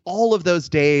 all of those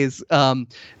days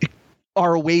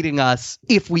are awaiting us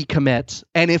if we commit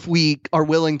and if we are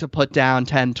willing to put down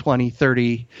 10, 20,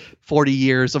 30, 40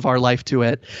 years of our life to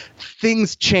it.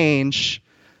 Things change,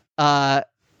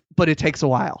 but it takes a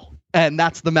while. And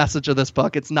that's the message of this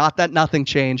book. It's not that nothing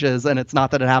changes and it's not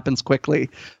that it happens quickly,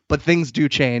 but things do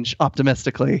change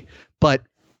optimistically, but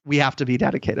we have to be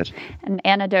dedicated. An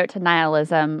antidote to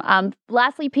nihilism.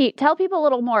 Lastly, Pete, tell people a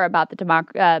little more about the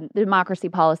Democracy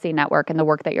Policy Network and the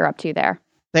work that you're up to there.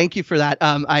 Thank you for that.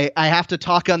 I have to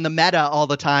talk on the meta all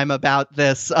the time about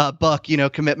this book,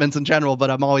 commitments in general,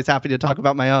 but I'm always happy to talk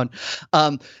about my own.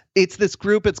 It's this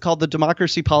group. It's called the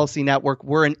Democracy Policy Network.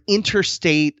 We're an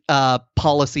interstate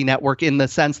policy network in the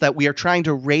sense that we are trying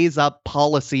to raise up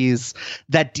policies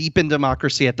that deepen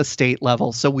democracy at the state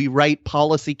level. So we write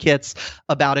policy kits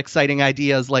about exciting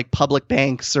ideas like public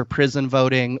banks or prison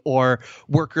voting or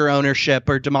worker ownership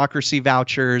or democracy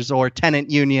vouchers or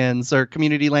tenant unions or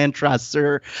community land trusts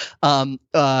or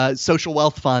social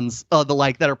wealth funds, the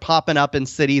like, that are popping up in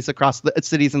cities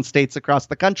and states across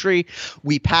the country.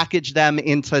 We package them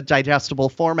into into digestible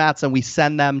formats and we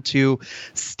send them to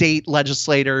state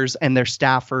legislators and their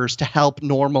staffers to help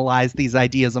normalize these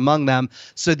ideas among them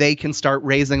so they can start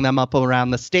raising them up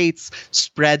around the states,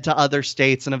 spread to other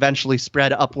states, and eventually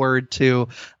spread upward to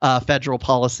federal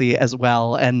policy as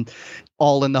well. And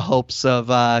all in the hopes of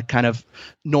kind of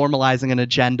normalizing an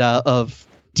agenda of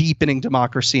deepening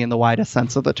democracy in the widest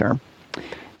sense of the term.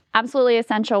 Absolutely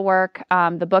essential work.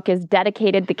 The book is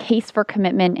dedicated The Case for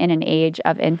Commitment in an Age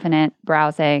of Infinite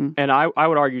Browsing. And I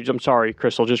would argue, I'm sorry,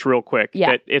 Crystal, just real quick,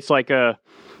 that it's like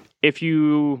if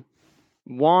you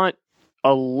want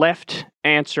a left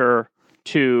answer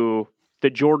to the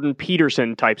Jordan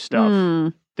Peterson type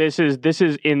stuff, this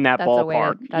is in that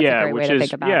ballpark. That's a great way to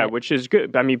think about it. Which is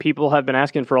good. I mean, people have been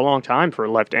asking for a long time for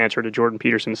a left answer to Jordan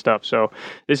Peterson stuff. So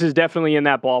this is definitely in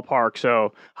that ballpark.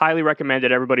 So highly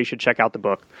recommended. Everybody should check out the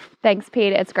book. Thanks,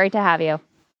 Pete. It's great to have you.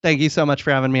 Thank you so much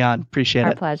for having me on. Appreciate it.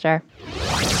 Our pleasure.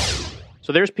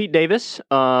 So there's Pete Davis.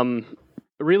 A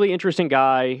really interesting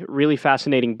guy, really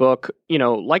fascinating book. You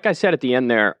know, like I said at the end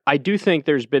there, I do think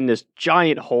there's been this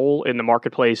giant hole in the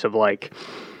marketplace of like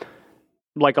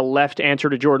a left answer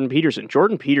to Jordan Peterson.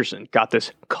 Jordan Peterson got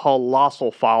this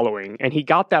colossal following, and he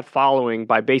got that following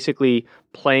by basically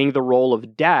playing the role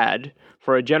of dad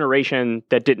for a generation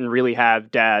that didn't really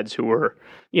have dads who were,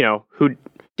 you know, who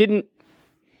didn't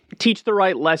teach the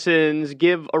right lessons,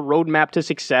 give a roadmap to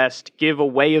success, give a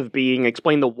way of being,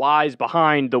 explain the whys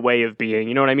behind the way of being.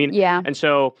 You know what I mean? Yeah. And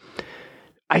so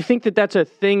I think that that's a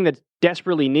thing that's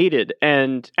desperately needed.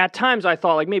 And at times I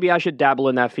thought like maybe I should dabble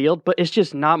in that field, but it's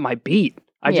just not my beat.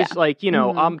 I just like, you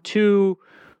know, I'm too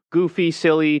goofy,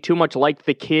 silly, too much like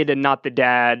the kid and not the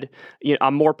dad. You know,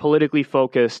 I'm more politically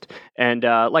focused. And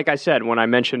like I said, when I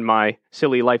mentioned my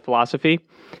silly life philosophy,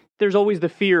 there's always the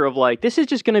fear of like, this is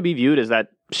just going to be viewed as that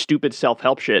stupid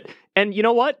self-help shit. And you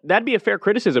know what? That'd be a fair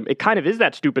criticism. It kind of is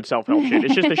that stupid self-help shit.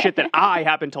 It's just the shit that I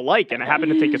happen to like and I happen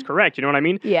to think is correct. You know what I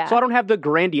mean? Yeah. So I don't have the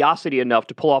grandiosity enough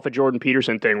to pull off a Jordan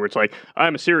Peterson thing where it's like,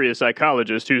 I'm a serious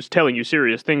psychologist who's telling you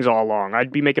serious things all along.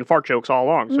 I'd be making fart jokes all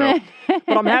along. So,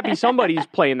 but I'm happy somebody's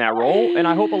playing that role, and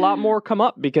I hope a lot more come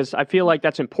up because I feel like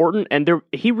that's important. And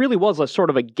he really was a sort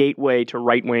of a gateway to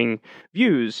right-wing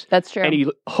views. That's true. And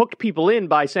he hooked people in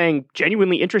by saying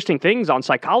genuinely interesting things on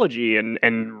psychology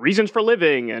and reasons for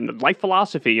living and life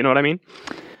philosophy. You know what I mean?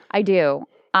 I do.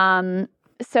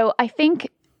 So I think,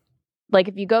 like,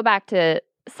 if you go back to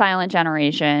Silent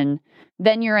Generation,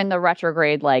 then you're in the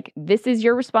retrograde, like, this is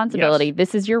your responsibility,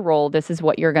 this is your role, this is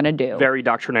what you're going to do. Very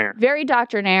doctrinaire. Very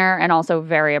doctrinaire and also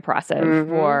very oppressive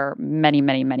for many,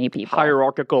 many, many people.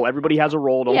 Hierarchical. Everybody has a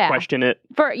role. Don't question it.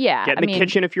 Get in the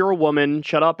kitchen if you're a woman.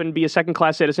 Shut up and be a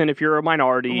second-class citizen if you're a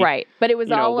minority. Right. But it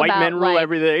was all white about men rule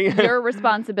everything. your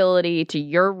responsibility to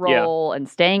your role and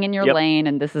staying in your lane,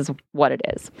 and this is what it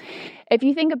is. If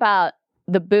you think about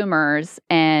the boomers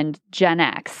and Gen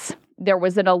X, there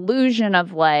was an illusion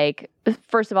of like,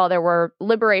 first of all, there were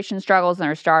liberation struggles and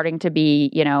there were starting to be,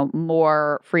 you know,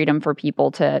 more freedom for people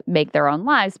to make their own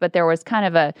lives. But there was kind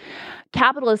of a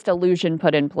capitalist illusion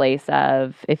put in place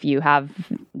of if you have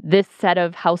this set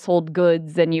of household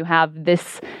goods and you have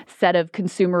this set of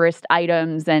consumerist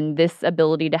items and this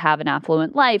ability to have an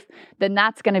affluent life, then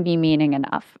that's going to be meaning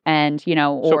enough. And, you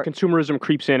know, so consumerism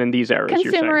creeps in these eras.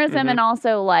 Consumerism and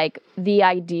also like the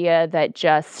idea that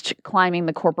just climbing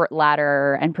the corporate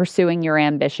ladder and pursuing your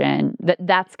ambition,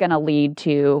 that's going to lead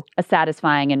to a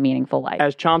satisfying and meaningful life.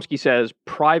 As Chomsky says,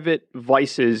 private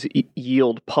vices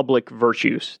yield public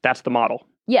virtues. That's the model.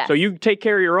 Yes. So you take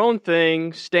care of your own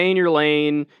thing, stay in your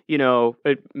lane, you know,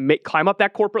 climb up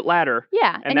that corporate ladder.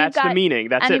 Yeah. And that's the meaning.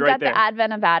 That's it right there. And you've got the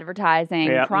advent of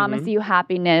advertising, promise you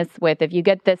happiness with if you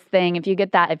get this thing, if you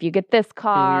get that, if you get this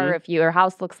car, if your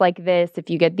house looks like this, if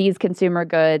you get these consumer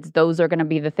goods, those are going to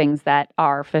be the things that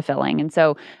are fulfilling. And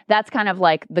so that's kind of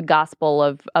like the gospel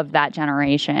of that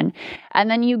generation. And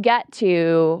then you get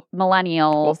to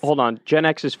millennials. Well, hold on. Gen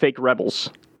X is fake rebels.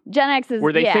 Gen X is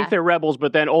where they think they're rebels,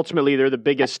 but then ultimately they're the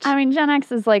biggest. I mean, Gen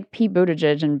X is like Pete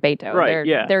Buttigieg and Beto.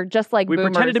 Right? They're just like we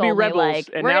boomers. We pretended to be rebels, like,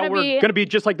 and now we're going to be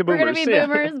just like the boomers. We're going to be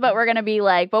boomers, but we're going to be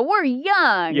like, but we're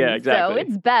young. Yeah, exactly. So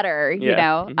it's better, you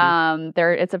know.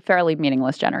 It's a fairly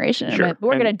meaningless generation. Sure.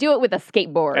 We're going to do it with a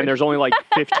skateboard. And there's only like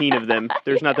 15 of them.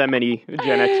 There's not that many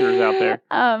Gen Xers out there.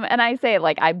 And I say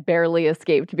like I barely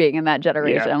escaped being in that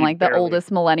generation. I'm like the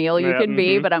oldest millennial you can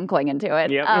be, but I'm clinging to it.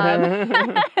 Yep.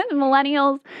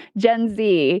 Millennials, Gen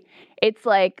Z. It's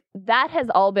like that has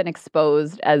all been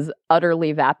exposed as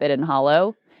utterly vapid and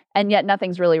hollow. and yet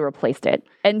nothing's really replaced it.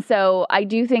 And so I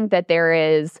do think that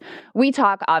we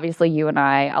talk, obviously, you and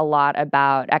I, a lot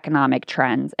about economic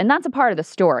trends, and that's a part of the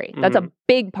story. That's a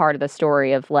big part of the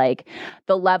story of like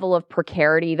the level of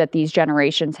precarity that these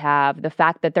generations have, the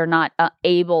fact that they're not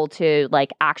able to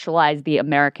like actualize the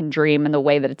American dream in the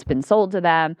way that it's been sold to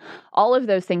them. All of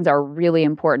those things are a really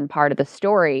important part of the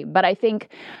story. But I think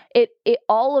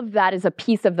all of that is a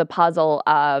piece of the puzzle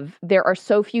of there are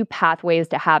so few pathways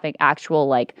to having actual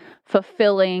like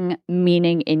fulfilling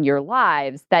meaning in your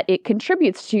lives that it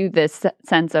contributes to this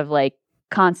sense of like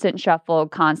constant shuffle,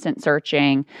 constant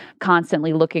searching,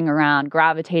 constantly looking around,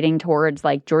 gravitating towards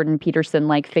like Jordan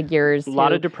Peterson-like figures. A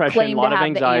lot of depression, a lot of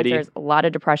anxiety. A lot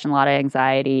of depression, a lot of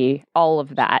anxiety, all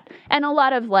of that. And a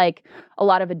lot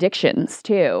of addictions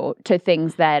too, to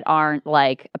things that aren't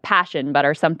like a passion, but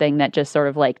are something that just sort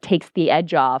of like takes the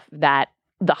edge off the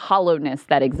hollowness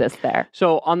that exists there.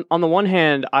 So on the one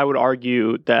hand, I would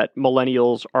argue that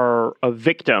millennials are a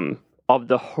victim of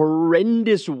the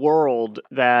horrendous world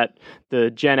that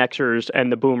the Gen Xers and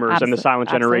the Boomers and the Silent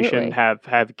Generation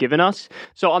have given us.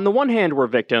 So on the one hand, we're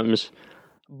victims.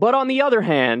 But on the other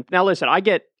hand, now listen,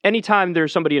 anytime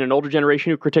there's somebody in an older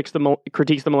generation who critiques the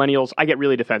millennials, I get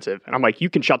really defensive. And I'm like, you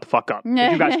can shut the fuck up.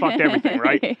 You guys fucked everything,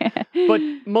 right? But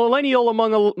millennial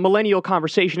among a millennial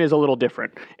conversation is a little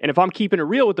different. And if I'm keeping it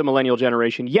real with the millennial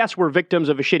generation, yes, we're victims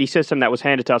of a shitty system that was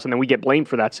handed to us, and then we get blamed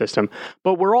for that system.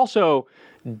 But we're also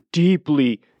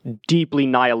deeply, deeply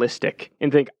nihilistic.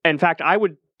 In fact, I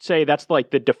would say that's like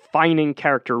the defining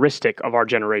characteristic of our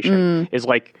generation is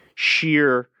like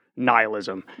sheer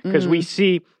nihilism. Because we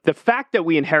see the fact that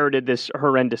we inherited this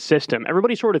horrendous system,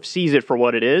 everybody sort of sees it for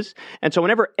what it is. And so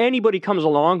whenever anybody comes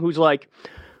along who's like,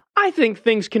 I think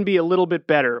things can be a little bit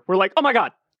better, we're like, oh my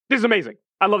God, this is amazing.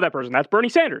 I love that person. That's Bernie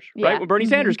Sanders, right? When Bernie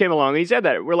Sanders came along and he said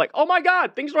that, we're like, oh my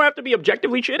God, things don't have to be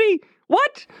objectively shitty.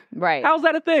 What? Right. How's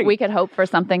that a thing? We could hope for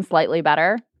something slightly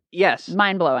better. Yes.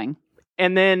 Mind-blowing.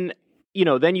 And then,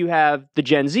 then you have the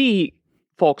Gen Z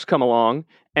folks come along,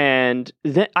 and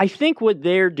I think what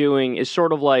they're doing is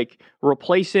sort of like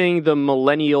replacing the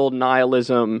millennial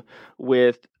nihilism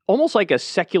with almost like a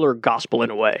secular gospel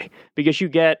in a way. Because you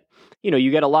get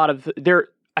a lot of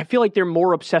I feel like they're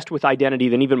more obsessed with identity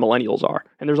than even millennials are.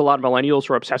 And there's a lot of millennials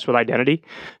who are obsessed with identity.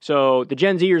 So the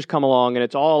Gen Zers come along and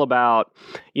it's all about,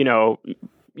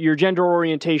 your gender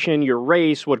orientation, your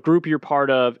race, what group you're part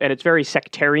of. And it's very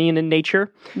sectarian in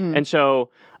nature. And so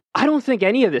I don't think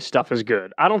any of this stuff is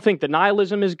good. I don't think the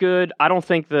nihilism is good. I don't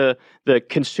think the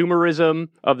consumerism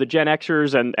of the Gen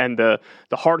Xers and the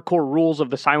hardcore rules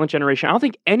of the Silent Generation, I don't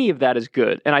think any of that is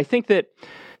good. And I think that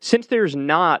since there's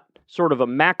not sort of a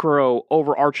macro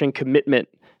overarching commitment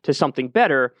to something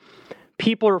better,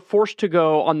 people are forced to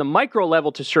go on the micro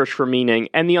level to search for meaning.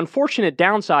 And the unfortunate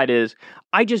downside is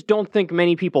I just don't think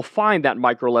many people find that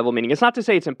micro level meaning. It's not to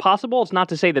say it's impossible. It's not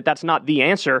to say that that's not the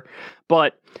answer.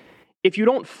 But if you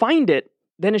don't find it,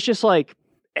 then it's just like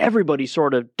everybody's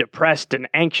sort of depressed and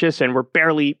anxious and we're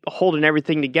barely holding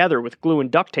everything together with glue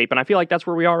and duct tape. And I feel like that's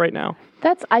where we are right now.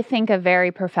 That's, I think, a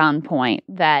very profound point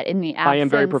that in the absence... I am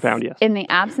very profound, yes. In the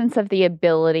absence of the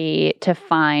ability to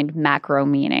find macro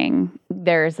meaning,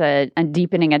 there's a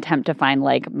deepening attempt to find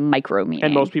like micro meaning.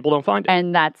 And most people don't find it.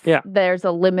 And there's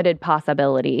a limited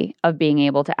possibility of being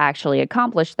able to actually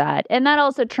accomplish that. And that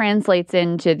also translates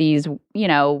into these,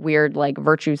 weird like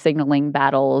virtue signaling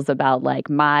battles about like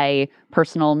my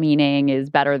personal meaning is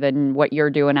better than what you're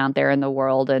doing out there in the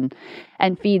world and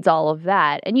feeds all of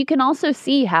that. And you can also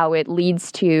see how it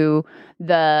leads to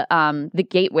the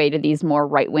gateway to these more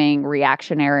right-wing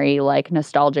reactionary like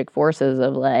nostalgic forces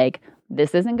of like,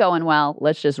 this isn't going well.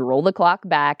 Let's just roll the clock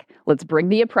back. Let's bring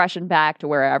the oppression back to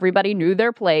where everybody knew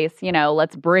their place.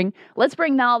 Let's bring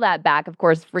all that back. Of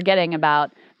course, forgetting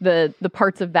about the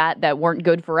parts of that weren't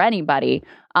good for anybody.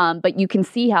 But you can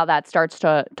see how that starts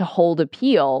to hold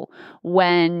appeal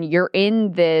when you're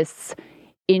in this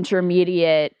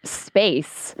intermediate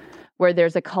space where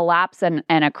there's a collapse and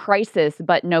a crisis,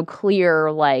 but no clear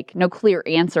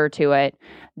answer to it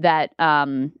that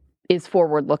is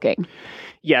forward looking.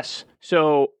 Yes.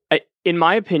 So in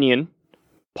my opinion,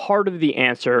 part of the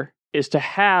answer is to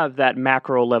have that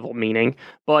macro level meaning.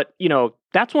 But,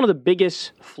 that's one of the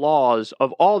biggest flaws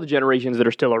of all the generations that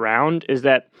are still around is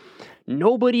that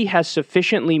nobody has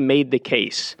sufficiently made the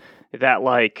case that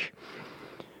like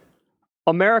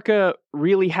America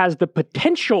really has the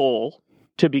potential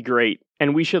to be great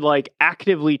and we should like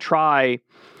actively try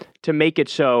to make it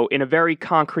so in a very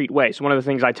concrete way. So one of the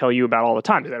things I tell you about all the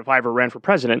time is that if I ever ran for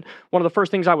president, one of the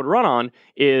first things I would run on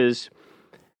is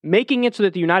making it so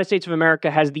that the United States of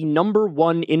America has the number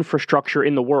one infrastructure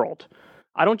in the world.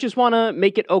 I don't just want to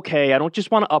make it okay. I don't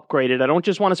just want to upgrade it. I don't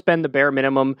just want to spend the bare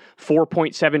minimum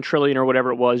 4.7 trillion or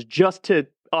whatever it was just to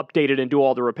update it and do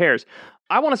all the repairs.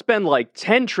 I want to spend like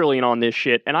 10 trillion on this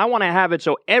shit, and I want to have it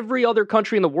so every other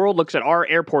country in the world looks at our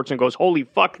airports and goes, holy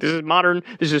fuck, this is modern,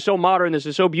 this is so modern, this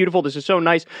is so beautiful, this is so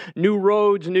nice, new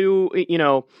roads, new,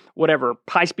 whatever,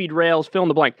 high-speed rails, fill in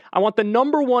the blank. I want the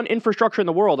number one infrastructure in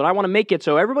the world, and I want to make it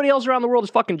so everybody else around the world is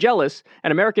fucking jealous,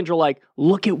 and Americans are like,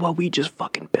 look at what we just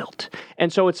fucking built.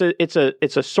 And so it's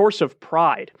a source of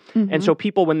pride. Mm-hmm. And so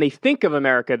people, when they think of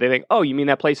America, they think, oh, you mean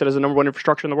that place that has the number one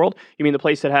infrastructure in the world? You mean the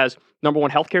place that has number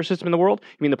one healthcare system in the world?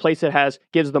 You mean the place that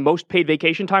gives the most paid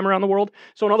vacation time around the world?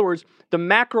 So in other words, the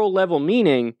macro level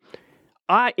meaning,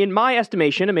 in my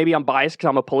estimation, and maybe I'm biased because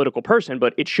I'm a political person,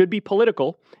 but it should be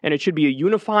political and it should be a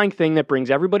unifying thing that brings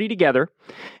everybody together.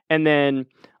 And then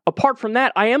apart from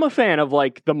that, I am a fan of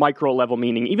like the micro level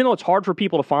meaning. Even though it's hard for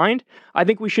people to find, I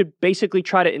think we should basically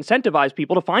try to incentivize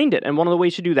people to find it. And one of the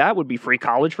ways to do that would be free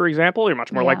college, for example. You're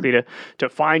much more likely to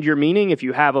find your meaning if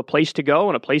you have a place to go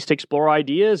and a place to explore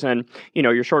ideas, and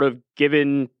you're sort of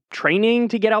given training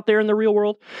to get out there in the real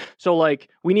world. So like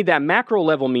we need that macro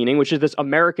level meaning, which is this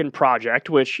American project,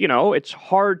 which, it's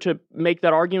hard to make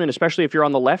that argument, especially if you're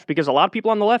on the left, because a lot of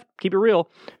people on the left, keep it real,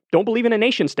 don't believe in a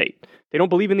nation state. They don't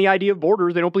believe in the idea of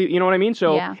borders. They don't believe, you know what I mean?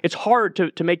 So it's hard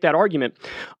to make that argument.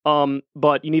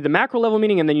 But you need the macro level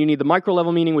meaning, and then you need the micro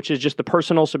level meaning, which is just the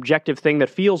personal subjective thing that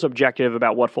feels objective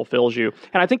about what fulfills you.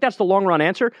 And I think that's the long run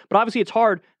answer. But obviously it's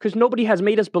hard because nobody has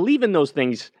made us believe in those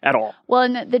things at all. Well,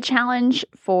 and the challenge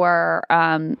for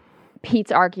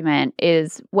Pete's argument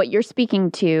is what you're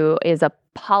speaking to is a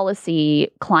policy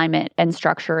climate and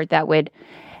structure that would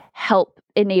help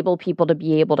enable people to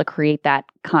be able to create that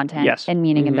content and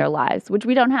meaning in their lives, which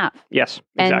we don't have. Yes,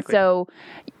 exactly. And so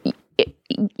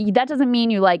that doesn't mean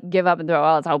you like give up and throw,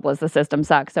 oh, it's hopeless, the system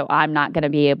sucks, so I'm not going to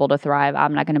be able to thrive,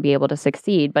 I'm not going to be able to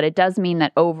succeed. But it does mean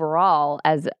that overall,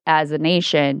 as a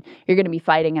nation, you're going to be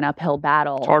fighting an uphill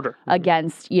battle. It's harder.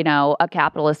 Against, a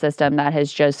capitalist system that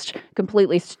has just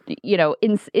completely,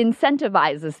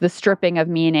 incentivizes the stripping of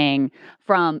meaning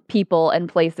from people and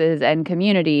places and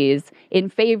communities in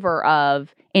favor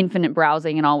of infinite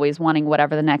browsing and always wanting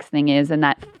whatever the next thing is, and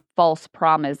that false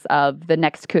promise of the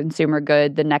next consumer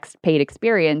good, the next paid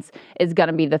experience is going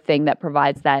to be the thing that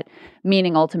provides that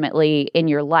meaning ultimately in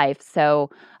your life. So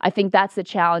I think that's the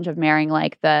challenge of marrying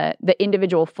like the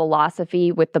individual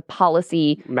philosophy with the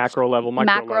policy macro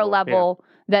level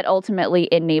that ultimately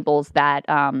enables that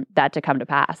to come to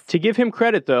pass. To give him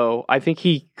credit, though, I think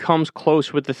he comes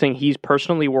close with the thing he's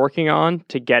personally working on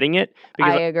to getting it.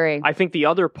 I agree. I think the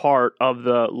other part of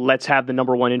the let's have the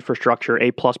number one infrastructure,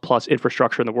 A++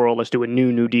 infrastructure in the world, let's do a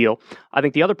new deal. I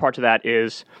think the other part to that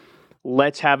is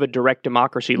let's have a direct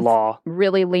democracy law.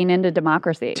 Really lean into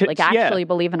democracy. Actually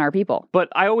believe in our people. But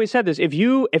I always said this,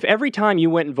 if every time you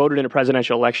went and voted in a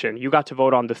presidential election, you got to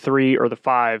vote on the 3 or the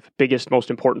 5 biggest, most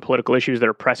important political issues that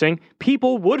are pressing,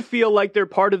 people would feel like they're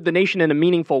part of the nation in a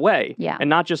meaningful way. Yeah.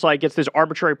 And not just like it's this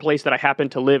arbitrary place that I happen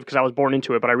to live because I was born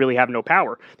into it, but I really have no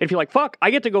power. They'd feel like, fuck, I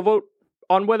get to go vote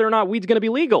on whether or not weed's going to be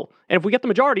legal. And if we get the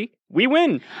majority, we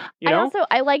win,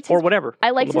 I liked his, or whatever.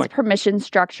 I liked his permission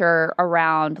structure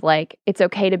around, like, it's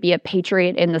okay to be a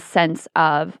patriot in the sense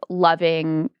of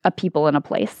loving a people in a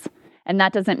place. And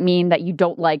that doesn't mean that you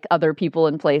don't like other people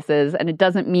and places. And it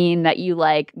doesn't mean that you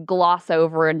like gloss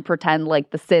over and pretend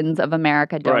like the sins of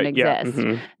America don't exist. Yeah.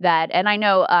 Mm-hmm. And I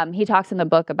know he talks in the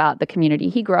book about the community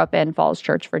he grew up in, Falls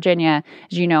Church, Virginia.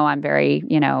 As you know, I'm very,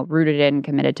 rooted and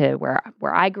committed to where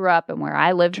I grew up and where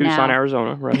I live now. Tucson,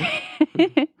 Arizona,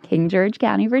 right? King George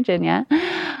County, Virginia.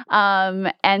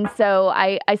 And so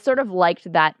I sort of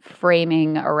liked that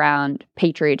framing around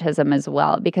patriotism as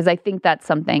well, because I think that's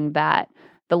something that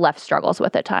the left struggles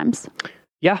with at times.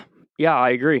 Yeah, I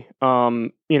agree.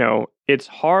 It's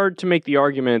hard to make the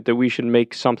argument that we should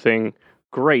make something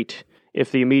great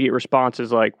if the immediate response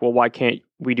is like, well, why can't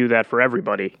we do that for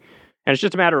everybody? And it's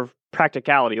just a matter of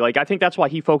practicality. Like, I think that's why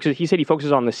he said he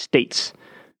focuses on the states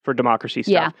for democracy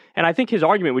stuff. Yeah. And I think his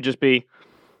argument would just be,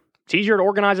 it's easier to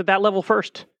organize at that level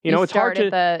first. It's hard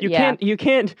to, you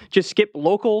can't just skip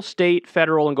local, state,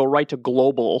 federal, and go right to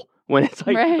global. When it's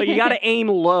like, like you got to aim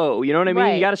low, you know what I mean?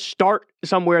 Right. You got to start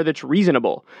somewhere that's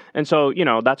reasonable. And so,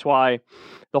 that's why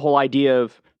the whole idea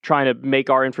of trying to make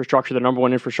our infrastructure the number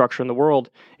one infrastructure in the world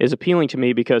is appealing to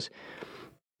me, because,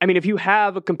 if you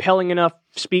have a compelling enough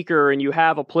speaker and you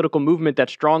have a political movement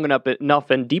that's strong enough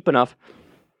and deep enough,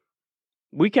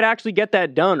 we could actually get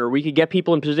that done, or we could get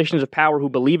people in positions of power who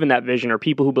believe in that vision, or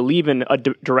people who believe in a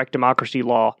direct democracy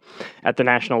law at the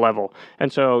national level.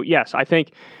 And so, yes, I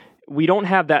think we don't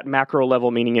have that macro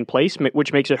level meaning in place,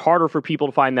 which makes it harder for people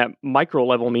to find that micro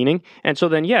level meaning. And so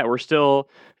then, we're still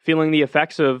feeling the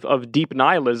effects of deep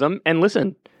nihilism. And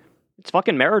listen, it's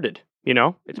fucking merited.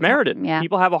 It's merited. Yeah.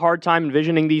 People have a hard time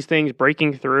envisioning these things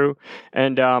breaking through.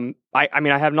 And I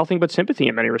have nothing but sympathy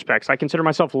in many respects. I consider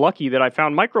myself lucky that I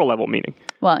found micro level meaning.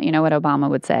 Well, you know what Obama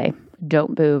would say?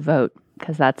 Don't boo, vote,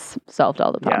 because that's solved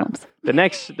all the problems. The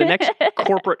next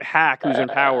corporate hack who's in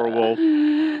power will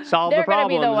solve the problems. They're going to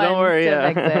be the Don't worry.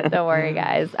 ones to fix it. Don't worry,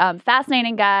 guys.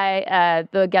 Fascinating guy.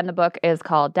 Again, the book is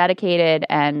called Dedicated,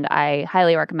 and I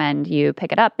highly recommend you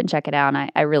pick it up and check it out.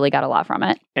 And I really got a lot from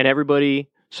it. And everybody,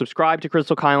 subscribe to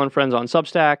Crystal Kyle and Friends on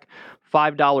Substack.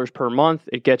 $5 per month.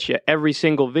 It gets you every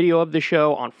single video of the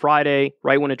show on Friday,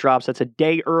 right when it drops. That's a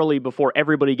day early before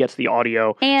everybody gets the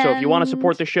audio. And so if you want to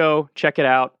support the show, check it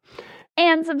out.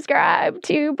 And subscribe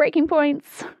to Breaking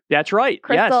Points. That's right.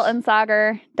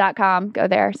 CrystalAndSaagar.com. Go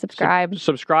there, subscribe.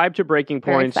 Subscribe to Breaking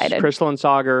Points. Crystal and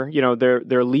Saagar,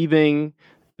 they're leaving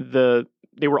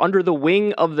they were under the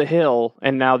wing of the Hill,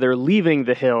 and now they're leaving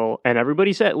the Hill. And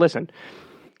everybody said, listen,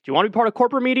 do you want to be part of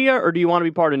corporate media, or do you want to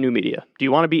be part of new media? Do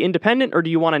you want to be independent, or do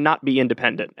you want to not be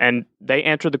independent? And they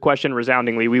answered the question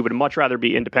resoundingly. We would much rather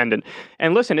be independent.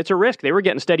 And listen, it's a risk. They were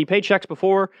getting steady paychecks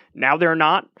before. Now they're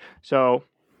not. So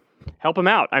help them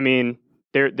out. I mean,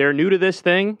 they're new to this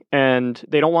thing, and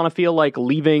they don't want to feel like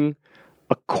leaving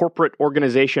a corporate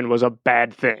organization was a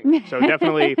bad thing. So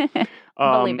definitely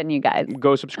believe in you guys.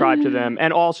 Go subscribe to them.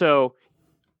 And also,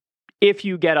 if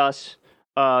you get us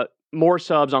more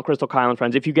subs on Crystal Kyle and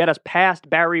Friends, if you get us past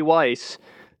Barry Weiss,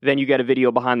 then you get a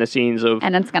video behind the scenes of...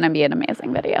 And it's going to be an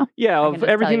amazing video. Yeah, of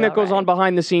everything that goes on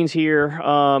behind the scenes here.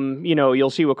 You'll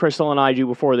see what Crystal and I do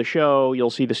before the show. You'll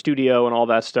see the studio and all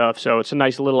that stuff. So it's a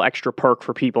nice little extra perk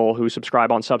for people who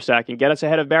subscribe on Substack and get us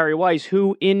ahead of Barry Weiss,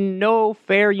 who in no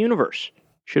fair universe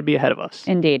should be ahead of us.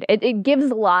 Indeed. It gives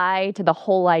lie to the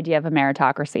whole idea of a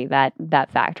meritocracy,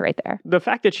 that fact right there. The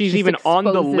fact that she's even on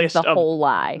the list of... whole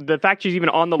lie. The fact she's even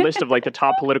on the list of like the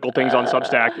top political things on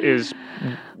Substack is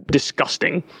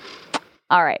disgusting.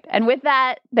 All right. And with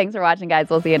that, thanks for watching, guys.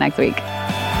 We'll see you next week.